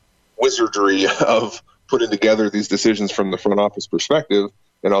this wizardry of putting together these decisions from the front office perspective,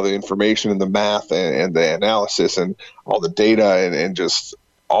 and all the information and the math and the analysis and all the data and just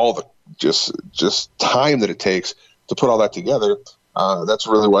all the just time that it takes to put all that together. That's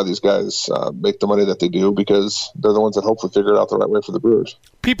really why these guys make the money that they do, because they're the ones that hopefully figure it out the right way for the Brewers.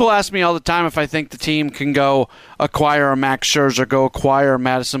 People ask me all the time if I think the team can go acquire a Max Scherzer, go acquire a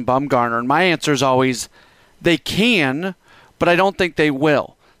Madison Bumgarner, and my answer is always they can, but I don't think they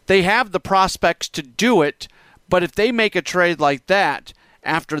will. They have the prospects to do it, but if they make a trade like that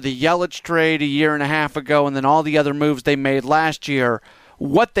after the Yelich trade a year and a half ago and then all the other moves they made last year,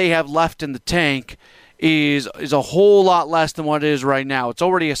 what they have left in the tank is a whole lot less than what it is right now. It's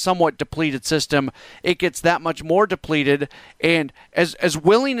already a somewhat depleted system. It gets that much more depleted, and as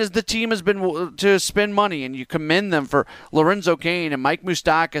willing as the team has been to spend money, and you commend them for Lorenzo Cain and Mike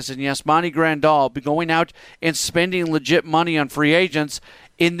Moustakas and Yasmani Grandal going out and spending legit money on free agents,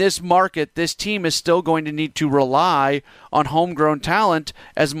 in this market, this team is still going to need to rely on homegrown talent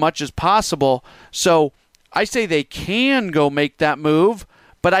as much as possible. So I say they can go make that move,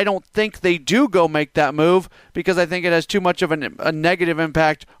 but I don't think they do go make that move because I think it has too much of a negative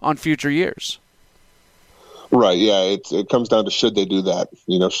impact on future years. Right, yeah, it comes down to should they do that.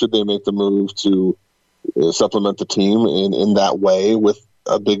 Should they make the move to supplement the team in that way with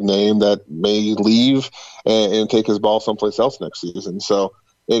a big name that may leave and take his ball someplace else next season. So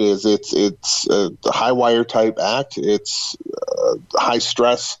it's a high wire type act. It's high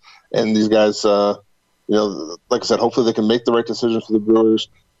stress, and these guys like I said, hopefully they can make the right decision for the Brewers,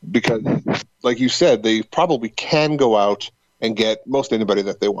 because, like you said, they probably can go out and get most anybody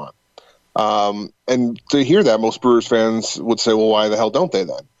that they want. And to hear that, most Brewers fans would say, well, why the hell don't they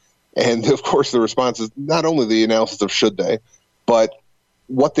then? And, of course, the response is not only the analysis of should they, but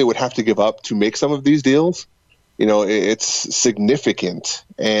what they would have to give up to make some of these deals. It's significant.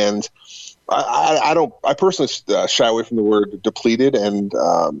 And I personally shy away from the word depleted, and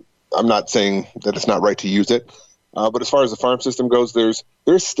I'm not saying that it's not right to use it, but as far as the farm system goes, there's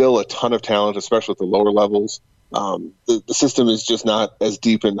still a ton of talent, especially at the lower levels. The system is just not as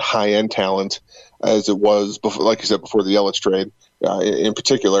deep in high-end talent as it was before, like you said, before the Yelich trade, in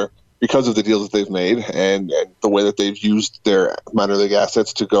particular, because of the deals that they've made and the way that they've used their minor league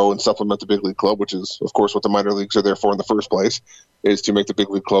assets to go and supplement the big league club, which is, of course, what the minor leagues are there for in the first place, is to make the big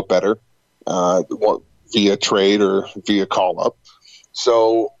league club better via trade or via call-up.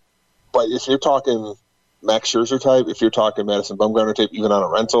 So, but if you're talking Max Scherzer type, if you're talking Madison Bumgarner type, even on a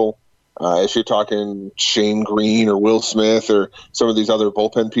rental, if you're talking Shane Green or Will Smith or some of these other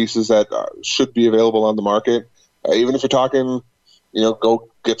bullpen pieces that should be available on the market, even if you're talking, go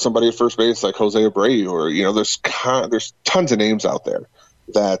get somebody at first base like Jose Abreu, or there's tons of names out there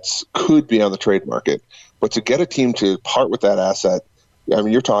that could be on the trade market. But to get a team to part with that asset,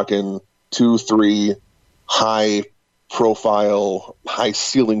 you're talking 2-3 high profile, high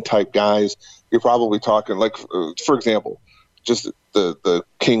ceiling type guys. You're probably talking like, for example, just the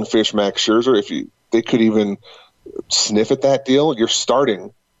Kingfish Max Scherzer. They could even sniff at that deal, you're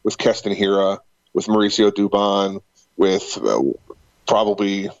starting with Keston Hiura, with Mauricio Dubon, with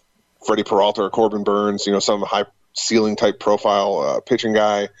probably Freddie Peralta or Corbin Burns, some high ceiling type profile pitching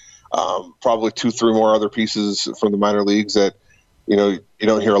guy, probably 2-3 more other pieces from the minor leagues that, you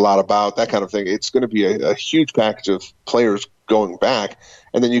don't hear a lot about, that kind of thing. It's going to be a huge package of players going back.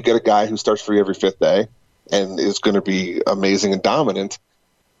 And then you get a guy who starts for you every fifth day and is going to be amazing and dominant.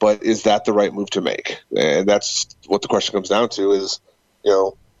 But is that the right move to make? And that's what the question comes down to is,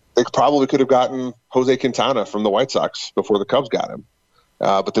 they probably could have gotten Jose Quintana from the White Sox before the Cubs got him.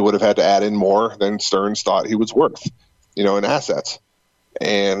 But they would have had to add in more than Stearns thought he was worth, in assets.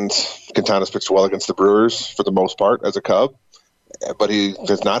 And Quintana's pitched well against the Brewers for the most part as a Cub, but he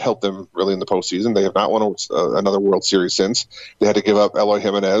has not helped them really in the postseason. They have not won another World Series since. They had to give up Eloy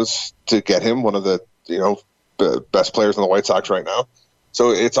Jimenez to get him, one of the best players in the White Sox right now.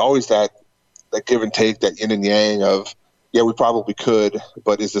 So it's always that give and take, that yin and yang of, yeah, we probably could,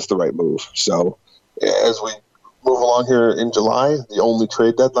 but is this the right move? So as we move along here in July, the only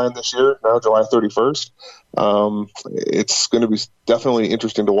trade deadline this year, now July 31st, it's going to be definitely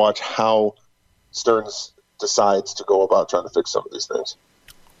interesting to watch how Stearns decides to go about trying to fix some of these things.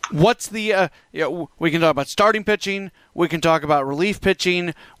 What's the we can talk about starting pitching, we can talk about relief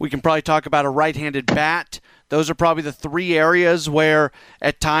pitching, we can probably talk about a right-handed bat. Those are probably the three areas where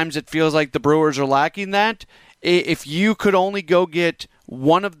at times it feels like the Brewers are lacking that. If you could only go get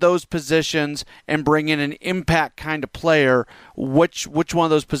one of those positions and bring in an impact kind of player, which one of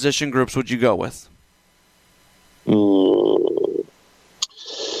those position groups would you go with?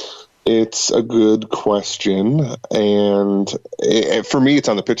 It's a good question, and for me, it's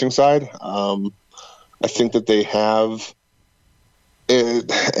on the pitching side. I think that they have,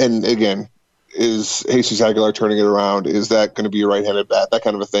 and again, is Jesus Aguilar turning it around? Is that going to be a right-handed bat? That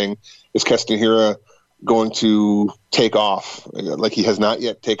kind of a thing. Is Castanheira going to take off? Like, he has not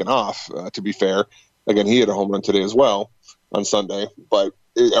yet taken off, to be fair. Again, he had a home run today as well on Sunday, but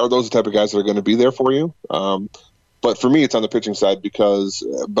are those the type of guys that are going to be there for you? But for me, it's on the pitching side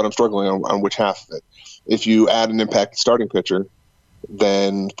but I'm struggling on which half of it. If you add an impact starting pitcher,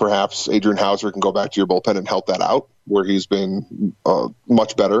 then perhaps Adrian Hauser can go back to your bullpen and help that out, where he's been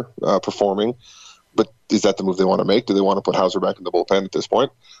much better performing. But is that the move they want to make? Do they want to put Hauser back in the bullpen at this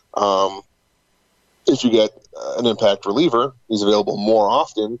point? If you get an impact reliever, he's available more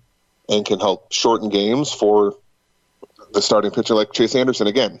often and can help shorten games for the starting pitcher like Chase Anderson.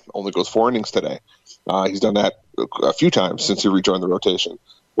 Again, only goes 4 innings today. He's done that a few times since he rejoined the rotation,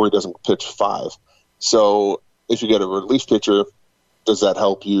 where he doesn't pitch 5. So if you get a relief pitcher, does that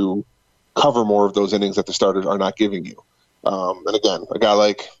help you cover more of those innings that the starters are not giving you? And again, a guy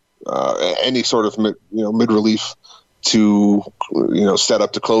like any sort of mid-relief to set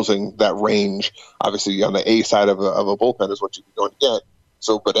up to closing that range, obviously on the A side of a bullpen is what you're going to get.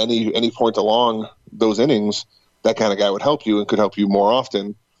 So, but any point along those innings, that kind of guy would help you and could help you more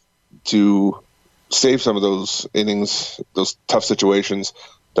often to save some of those innings, those tough situations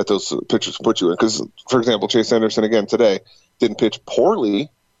that those pitchers put you in. Because, for example, Chase Anderson again today didn't pitch poorly,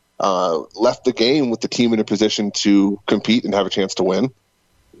 left the game with the team in a position to compete and have a chance to win.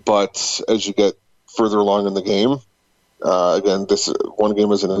 But as you get further along in the game, again, this one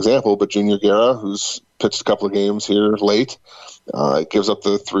game is an example, but Junior Guerra, who's pitched a couple of games here late, gives up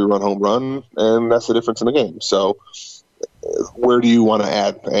the 3-run home run, and that's the difference in the game. So where do you want to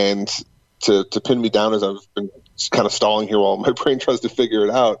add? And to pin me down as I've been kind of stalling here while my brain tries to figure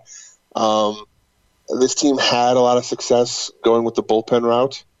it out, this team had a lot of success going with the bullpen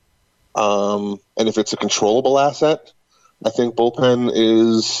route. And if it's a controllable asset, I think bullpen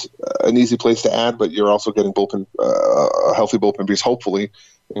is an easy place to add, but you're also getting a healthy bullpen piece, hopefully,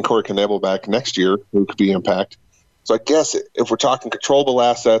 and Corey Knebel back next year, who could be impact. So I guess if we're talking controllable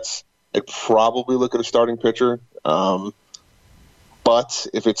assets, I'd probably look at a starting pitcher. But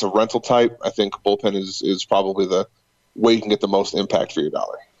if it's a rental type, I think bullpen is probably the way you can get the most impact for your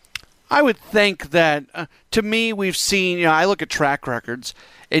dollar. I would think that, to me, we've seen, I look at track records,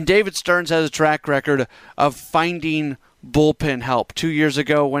 and David Stearns has a track record of finding bullpen help. 2 years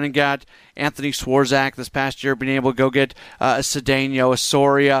ago, went and got Anthony Swarzak. This past year, being able to go get a Cedeno, a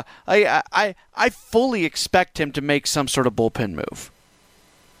Soria. I fully expect him to make some sort of bullpen move.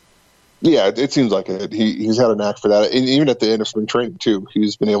 Yeah, it seems like it. He's had a knack for that. And even at the end of spring training, too,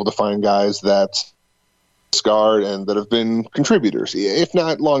 he's been able to find guys that scarred and that have been contributors, if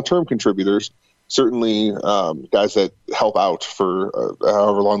not long-term contributors, certainly guys that help out for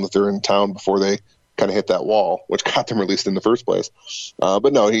however long that they're in town before they kind of hit that wall, which got them released in the first place.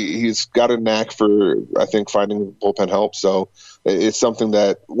 But no, he's got a knack for, I think, finding bullpen help. So it's something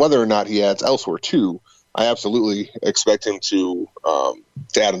that whether or not he adds elsewhere, too, I absolutely expect him to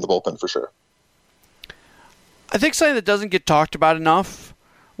add in the bullpen for sure. I think something that doesn't get talked about enough,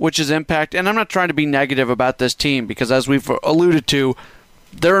 which is impact, and I'm not trying to be negative about this team because, as we've alluded to,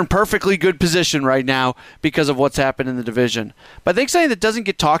 they're in perfectly good position right now because of what's happened in the division. But I think something that doesn't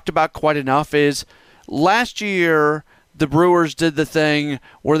get talked about quite enough is last year the Brewers did the thing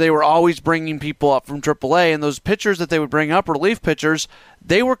where they were always bringing people up from AAA, and those pitchers that they would bring up, relief pitchers,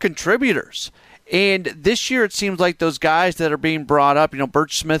 they were contributors. And this year it seems like those guys that are being brought up,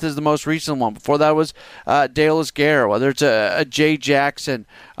 Birch Smith is the most recent one. Before that was Dale Esguerra, whether it's a Jay Jackson,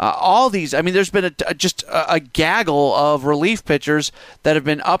 all these. I mean, there's been just a gaggle of relief pitchers that have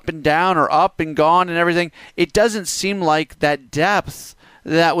been up and down or up and gone and everything. It doesn't seem like that depth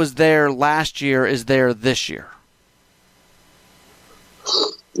that was there last year is there this year.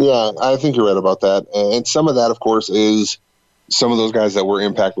 Yeah, I think you're right about that. And some of that, of course, is some of those guys that were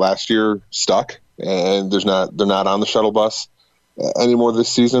impact last year stuck, and they're not on the shuttle bus anymore this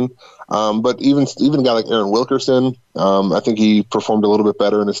season. But even a guy like Aaron Wilkerson, I think he performed a little bit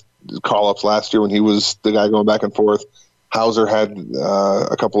better in his call-ups last year when he was the guy going back and forth. Hauser had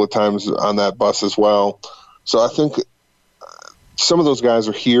a couple of times on that bus as well. So I think some of those guys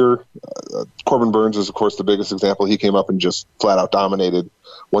are here. Corbin Burns is, of course, the biggest example. He came up and just flat out dominated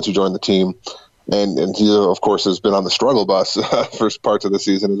once he joined the team. And he, of course, has been on the struggle bus for parts of the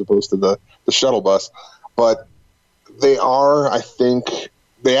season as opposed to the shuttle bus. But they are, I think,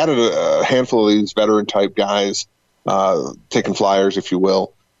 they added a handful of these veteran-type guys, taking flyers, if you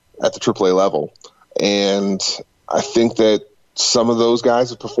will, at the AAA level. And I think that some of those guys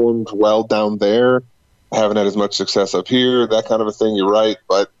have performed well down there, haven't had as much success up here, that kind of a thing. You're right.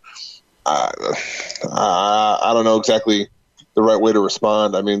 But I don't know exactly the right way to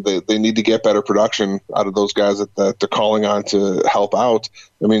respond. I mean, they need to get better production out of those guys that they're calling on to help out.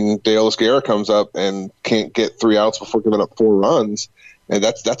 I mean, Dale Esguerra comes up and can't get 3 outs before giving up 4 runs, and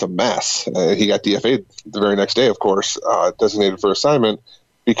that's a mess. He got DFA'd the very next day, of course, designated for assignment,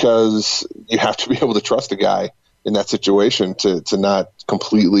 because you have to be able to trust a guy in that situation to not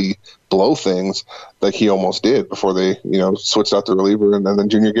completely blow things like he almost did before they switched out the reliever, and then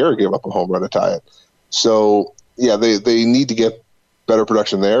Junior Guerra gave up a home run to tie it. So yeah, they need to get better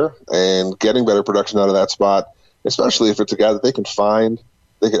production there, and getting better production out of that spot, especially if it's a guy that they can find,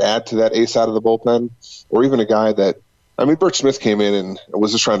 they could add to that A side of the bullpen, or even a guy that, I mean, Birch Smith came in and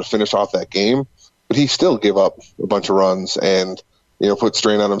was just trying to finish off that game, but he still gave up a bunch of runs and, put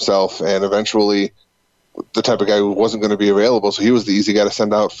strain on himself, and eventually the type of guy who wasn't going to be available, so he was the easy guy to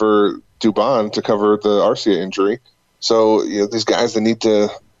send out for Dubon to cover the Arcia injury. So, these guys, they need to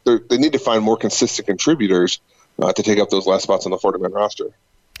find more consistent contributors to take up those last spots on the 40-man roster.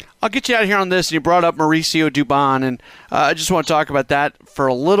 I'll get you out of here on this. You brought up Mauricio Dubon, and I just want to talk about that for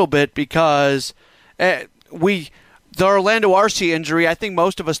a little bit because the Orlando Arcia injury, I think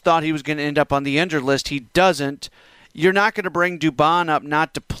most of us thought he was going to end up on the injured list. He doesn't. You're not going to bring Dubon up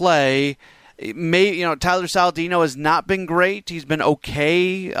not to play. Tyler Saladino has not been great. He's been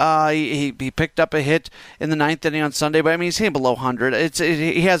okay. He picked up a hit in the 9th inning on Sunday, but I mean, he's hitting below 100.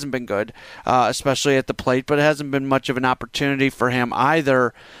 He hasn't been good, especially at the plate, but it hasn't been much of an opportunity for him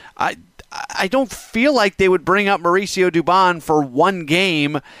either. I don't feel like they would bring up Mauricio Dubon for one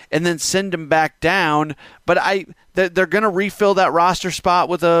game and then send him back down, but they're going to refill that roster spot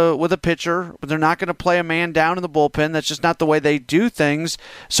with a pitcher, but they're not going to play a man down in the bullpen. That's just not the way they do things.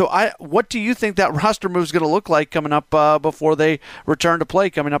 So what do you think that roster move is going to look like coming up before they return to play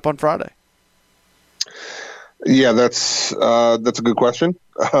coming up on Friday? Yeah, that's a good question.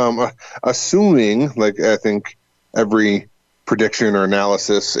 Assuming, I think every prediction or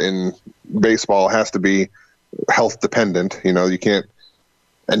analysis in baseball has to be health dependent.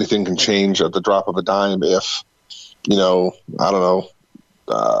 Anything can change at the drop of a dime if, I don't know,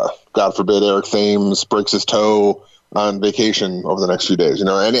 God forbid Eric Thames breaks his toe on vacation over the next few days.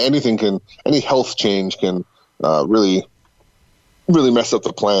 Any health change can really mess up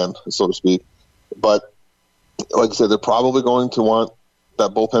the plan, so to speak. But like I said, they're probably going to want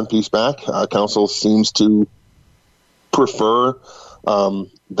that bullpen piece back. Council seems to prefer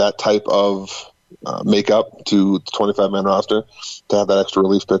that type of makeup to the 25-man roster to have that extra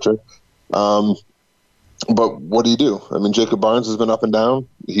relief pitcher. But what do you do? I mean, Jacob Barnes has been up and down.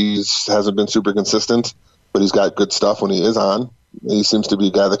 He hasn't been super consistent, but he's got good stuff when he is on. He seems to be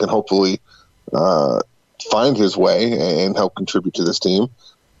a guy that can hopefully find his way and help contribute to this team.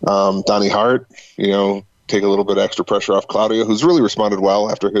 Donnie Hart, take a little bit of extra pressure off Claudio, who's really responded well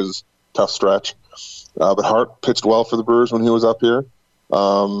after his tough stretch. But Hart pitched well for the Brewers when he was up here.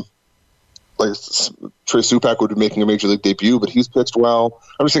 Trey Supak would be making a major league debut, but he's pitched well.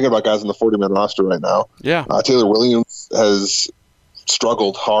 I'm just thinking about guys on the 40-man roster right now. Yeah. Taylor Williams has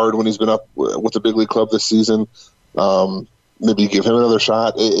struggled hard when he's been up with the big league club this season. Maybe give him another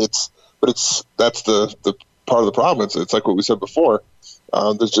shot. That's the part of the problem. It's like what we said before.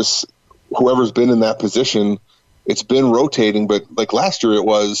 There's just whoever's been in that position, it's been rotating. But like last year, it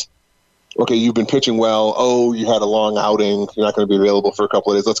was, okay, you've been pitching well. Oh, you had a long outing. You're not going to be available for a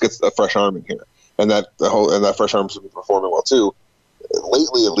couple of days. Let's get a fresh arm in here. And that fresh arm's been performing well too.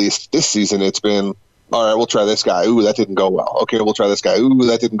 Lately, at least this season, it's been, all right, we'll try this guy. Ooh, that didn't go well. Okay, we'll try this guy. Ooh,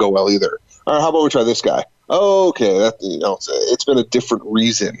 that didn't go well either. All right, how about we try this guy? Oh, okay, it's been a different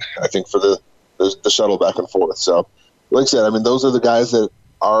reason, I think, for the shuttle back and forth. So, like I said, I mean, those are the guys that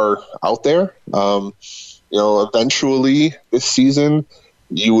are out there. Eventually this season,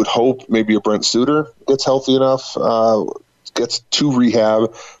 you would hope maybe a Brent Suter gets healthy enough, gets to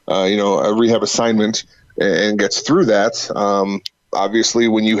rehab, a rehab assignment, and gets through that. Obviously,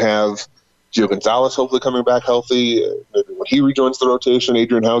 when you have Gio Gonzalez hopefully coming back healthy, maybe when he rejoins the rotation,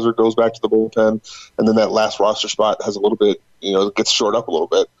 Adrian Hauser goes back to the bullpen, and then that last roster spot has a little bit, gets shored up a little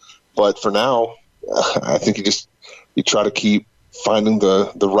bit. But for now, I think you try to keep finding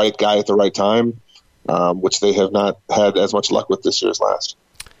the right guy at the right time, which they have not had as much luck with this year as last.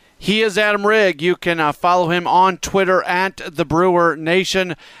 He is Adam Rygg. You can follow him on Twitter at the Brewer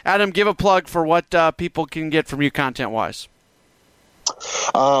Nation. Adam, give a plug for what people can get from you content-wise.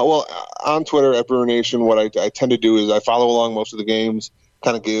 Well, on Twitter at Brewer Nation, what I tend to do is I follow along most of the games,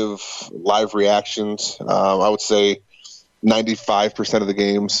 kind of give live reactions. I would say 95% of the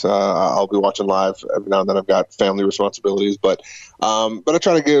games I'll be watching live. Every now and then I've got family responsibilities, but I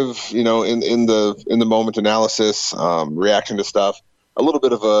try to give in the moment analysis, reaction to stuff, a little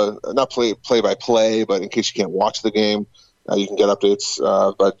bit of a not play by play, but in case you can't watch the game, you can get updates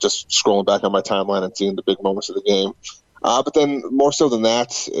by just scrolling back on my timeline and seeing the big moments of the game. But then more so than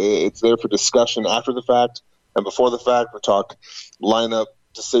that, it's there for discussion after the fact and before the fact. We talk lineup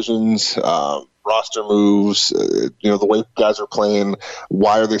decisions, roster moves, the way guys are playing.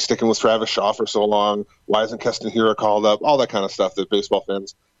 Why are they sticking with Travis Shaw for so long? Why isn't Keston Hiura called up? All that kind of stuff that baseball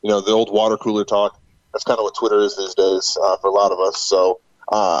fans, the old water cooler talk. That's kind of what Twitter is these days for a lot of us. So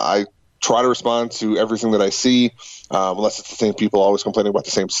I try to respond to everything that I see, unless it's the same people always complaining about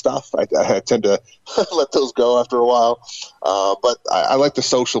the same stuff. I tend to let those go after a while. But I like the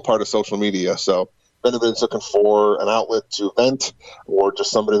social part of social media. So if anybody's looking for an outlet to vent or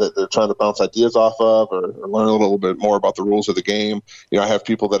just somebody that they're trying to bounce ideas off of or learn a little bit more about the rules of the game, I have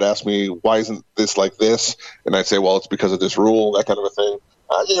people that ask me, why isn't this like this? And I say, well, it's because of this rule, that kind of a thing.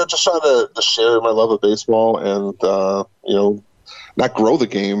 Just trying to share my love of baseball and, not grow the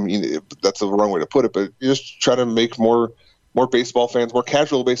game. That's the wrong way to put it, but you just try to make more baseball fans, more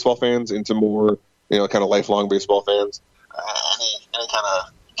casual baseball fans into more, kind of lifelong baseball fans. Any kind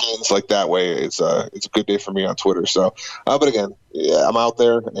of gains like that way, it's a good day for me on Twitter. So, but again, I'm out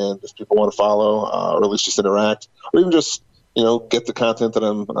there, and if people want to follow, or at least just interact, or even just, get the content that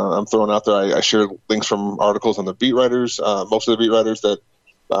I'm throwing out there. I share links from articles on the beat writers, most of the beat writers that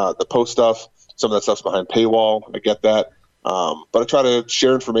post stuff. Some of that stuff's behind paywall. I get that. But I try to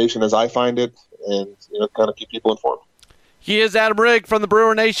share information as I find it and, kind of keep people informed. He is Adam Rygg from the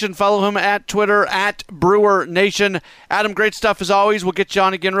Brewer Nation. Follow him at Twitter at Brewer Nation. Adam, great stuff as always. We'll get you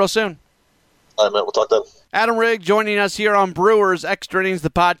on again real soon. All right, man. We'll talk then. Adam Rygg joining us here on Brewers Extra Innings, the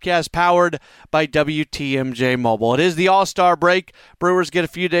podcast powered by WTMJ Mobile. It is the All-Star break. Brewers get a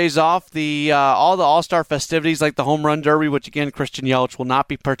few days off. All the All-Star festivities like the Home Run Derby, which again Christian Yelich will not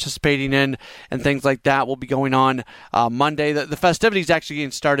be participating in, and things like that will be going on Monday. The festivities actually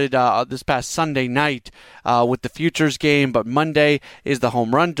getting started this past Sunday night with the Futures game, but Monday is the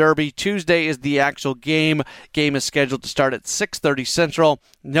Home Run Derby. Tuesday is the actual game. Game is scheduled to start at 6:30 Central.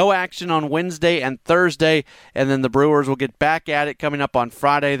 No action on Wednesday and Thursday. And then the Brewers will get back at it coming up on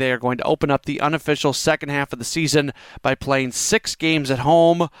Friday. They are going to open up the unofficial second half of the season by playing 6 games at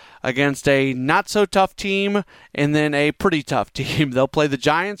home against a not-so-tough team and then a pretty tough team. They'll play the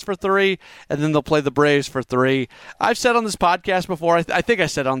Giants for 3, and then they'll play the Braves for 3. I've said on this podcast before, I think I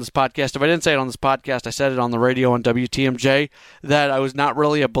said on this podcast, if I didn't say it on this podcast, I said it on the radio on WTMJ, that I was not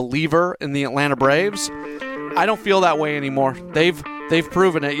really a believer in the Atlanta Braves. I don't feel that way anymore. They've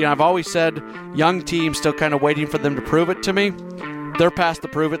proven it. I've always said young team, still kind of waiting for them to prove it to me. They're past the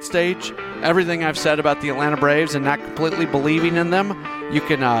prove it stage. Everything I've said about the Atlanta Braves and not completely believing in them, you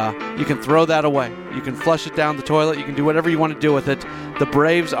can throw that away. You can flush it down the toilet. You can do whatever you want to do with it. The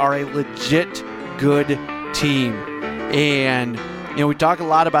Braves are a legit good team. And we talk a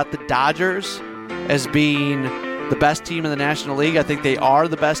lot about the Dodgers as being the best team in the National League. I think they are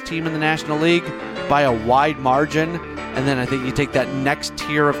the best team in the National League by a wide margin. And then I think you take that next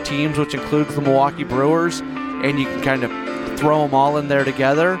tier of teams, which includes the Milwaukee Brewers, and you can kind of throw them all in there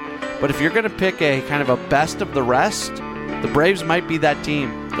together. But if you're going to pick a kind of a best of the rest, the Braves might be that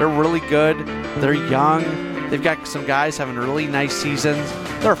team. They're really good. They're young. They've got some guys having really nice seasons.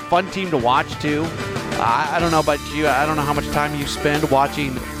 They're a fun team to watch, too. I don't know about you. I don't know how much time you spend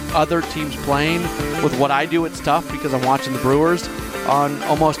watching other teams playing. With what I do, it's tough because I'm watching the Brewers on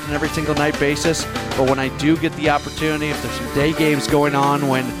almost an every single night basis. But when I do get the opportunity, if there's some day games going on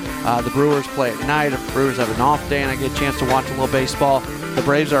when the Brewers play at night, if the Brewers have an off day and I get a chance to watch a little baseball, the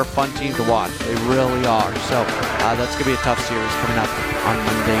Braves are a fun team to watch. They really are. So that's going to be a tough series coming up on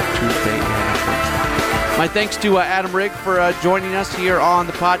Monday, Tuesday, and Wednesday. My thanks to Adam Rygg for joining us here on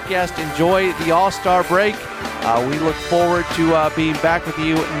the podcast. Enjoy the All-Star break. We look forward to being back with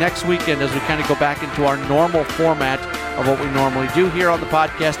you next weekend as we kind of go back into our normal format of what we normally do here on the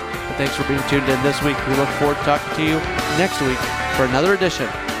podcast. But thanks for being tuned in this week. We look forward to talking to you next week for another edition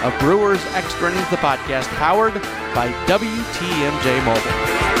of Brewers Extra Innings, the podcast, powered by WTMJ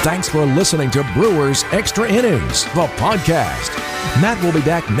Mobile. Thanks for listening to Brewers Extra Innings, the podcast. Matt will be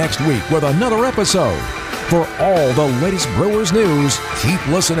back next week with another episode. For all the latest Brewers news, keep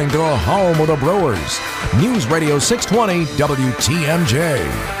listening to Home of the Brewers. News Radio 620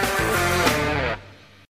 WTMJ.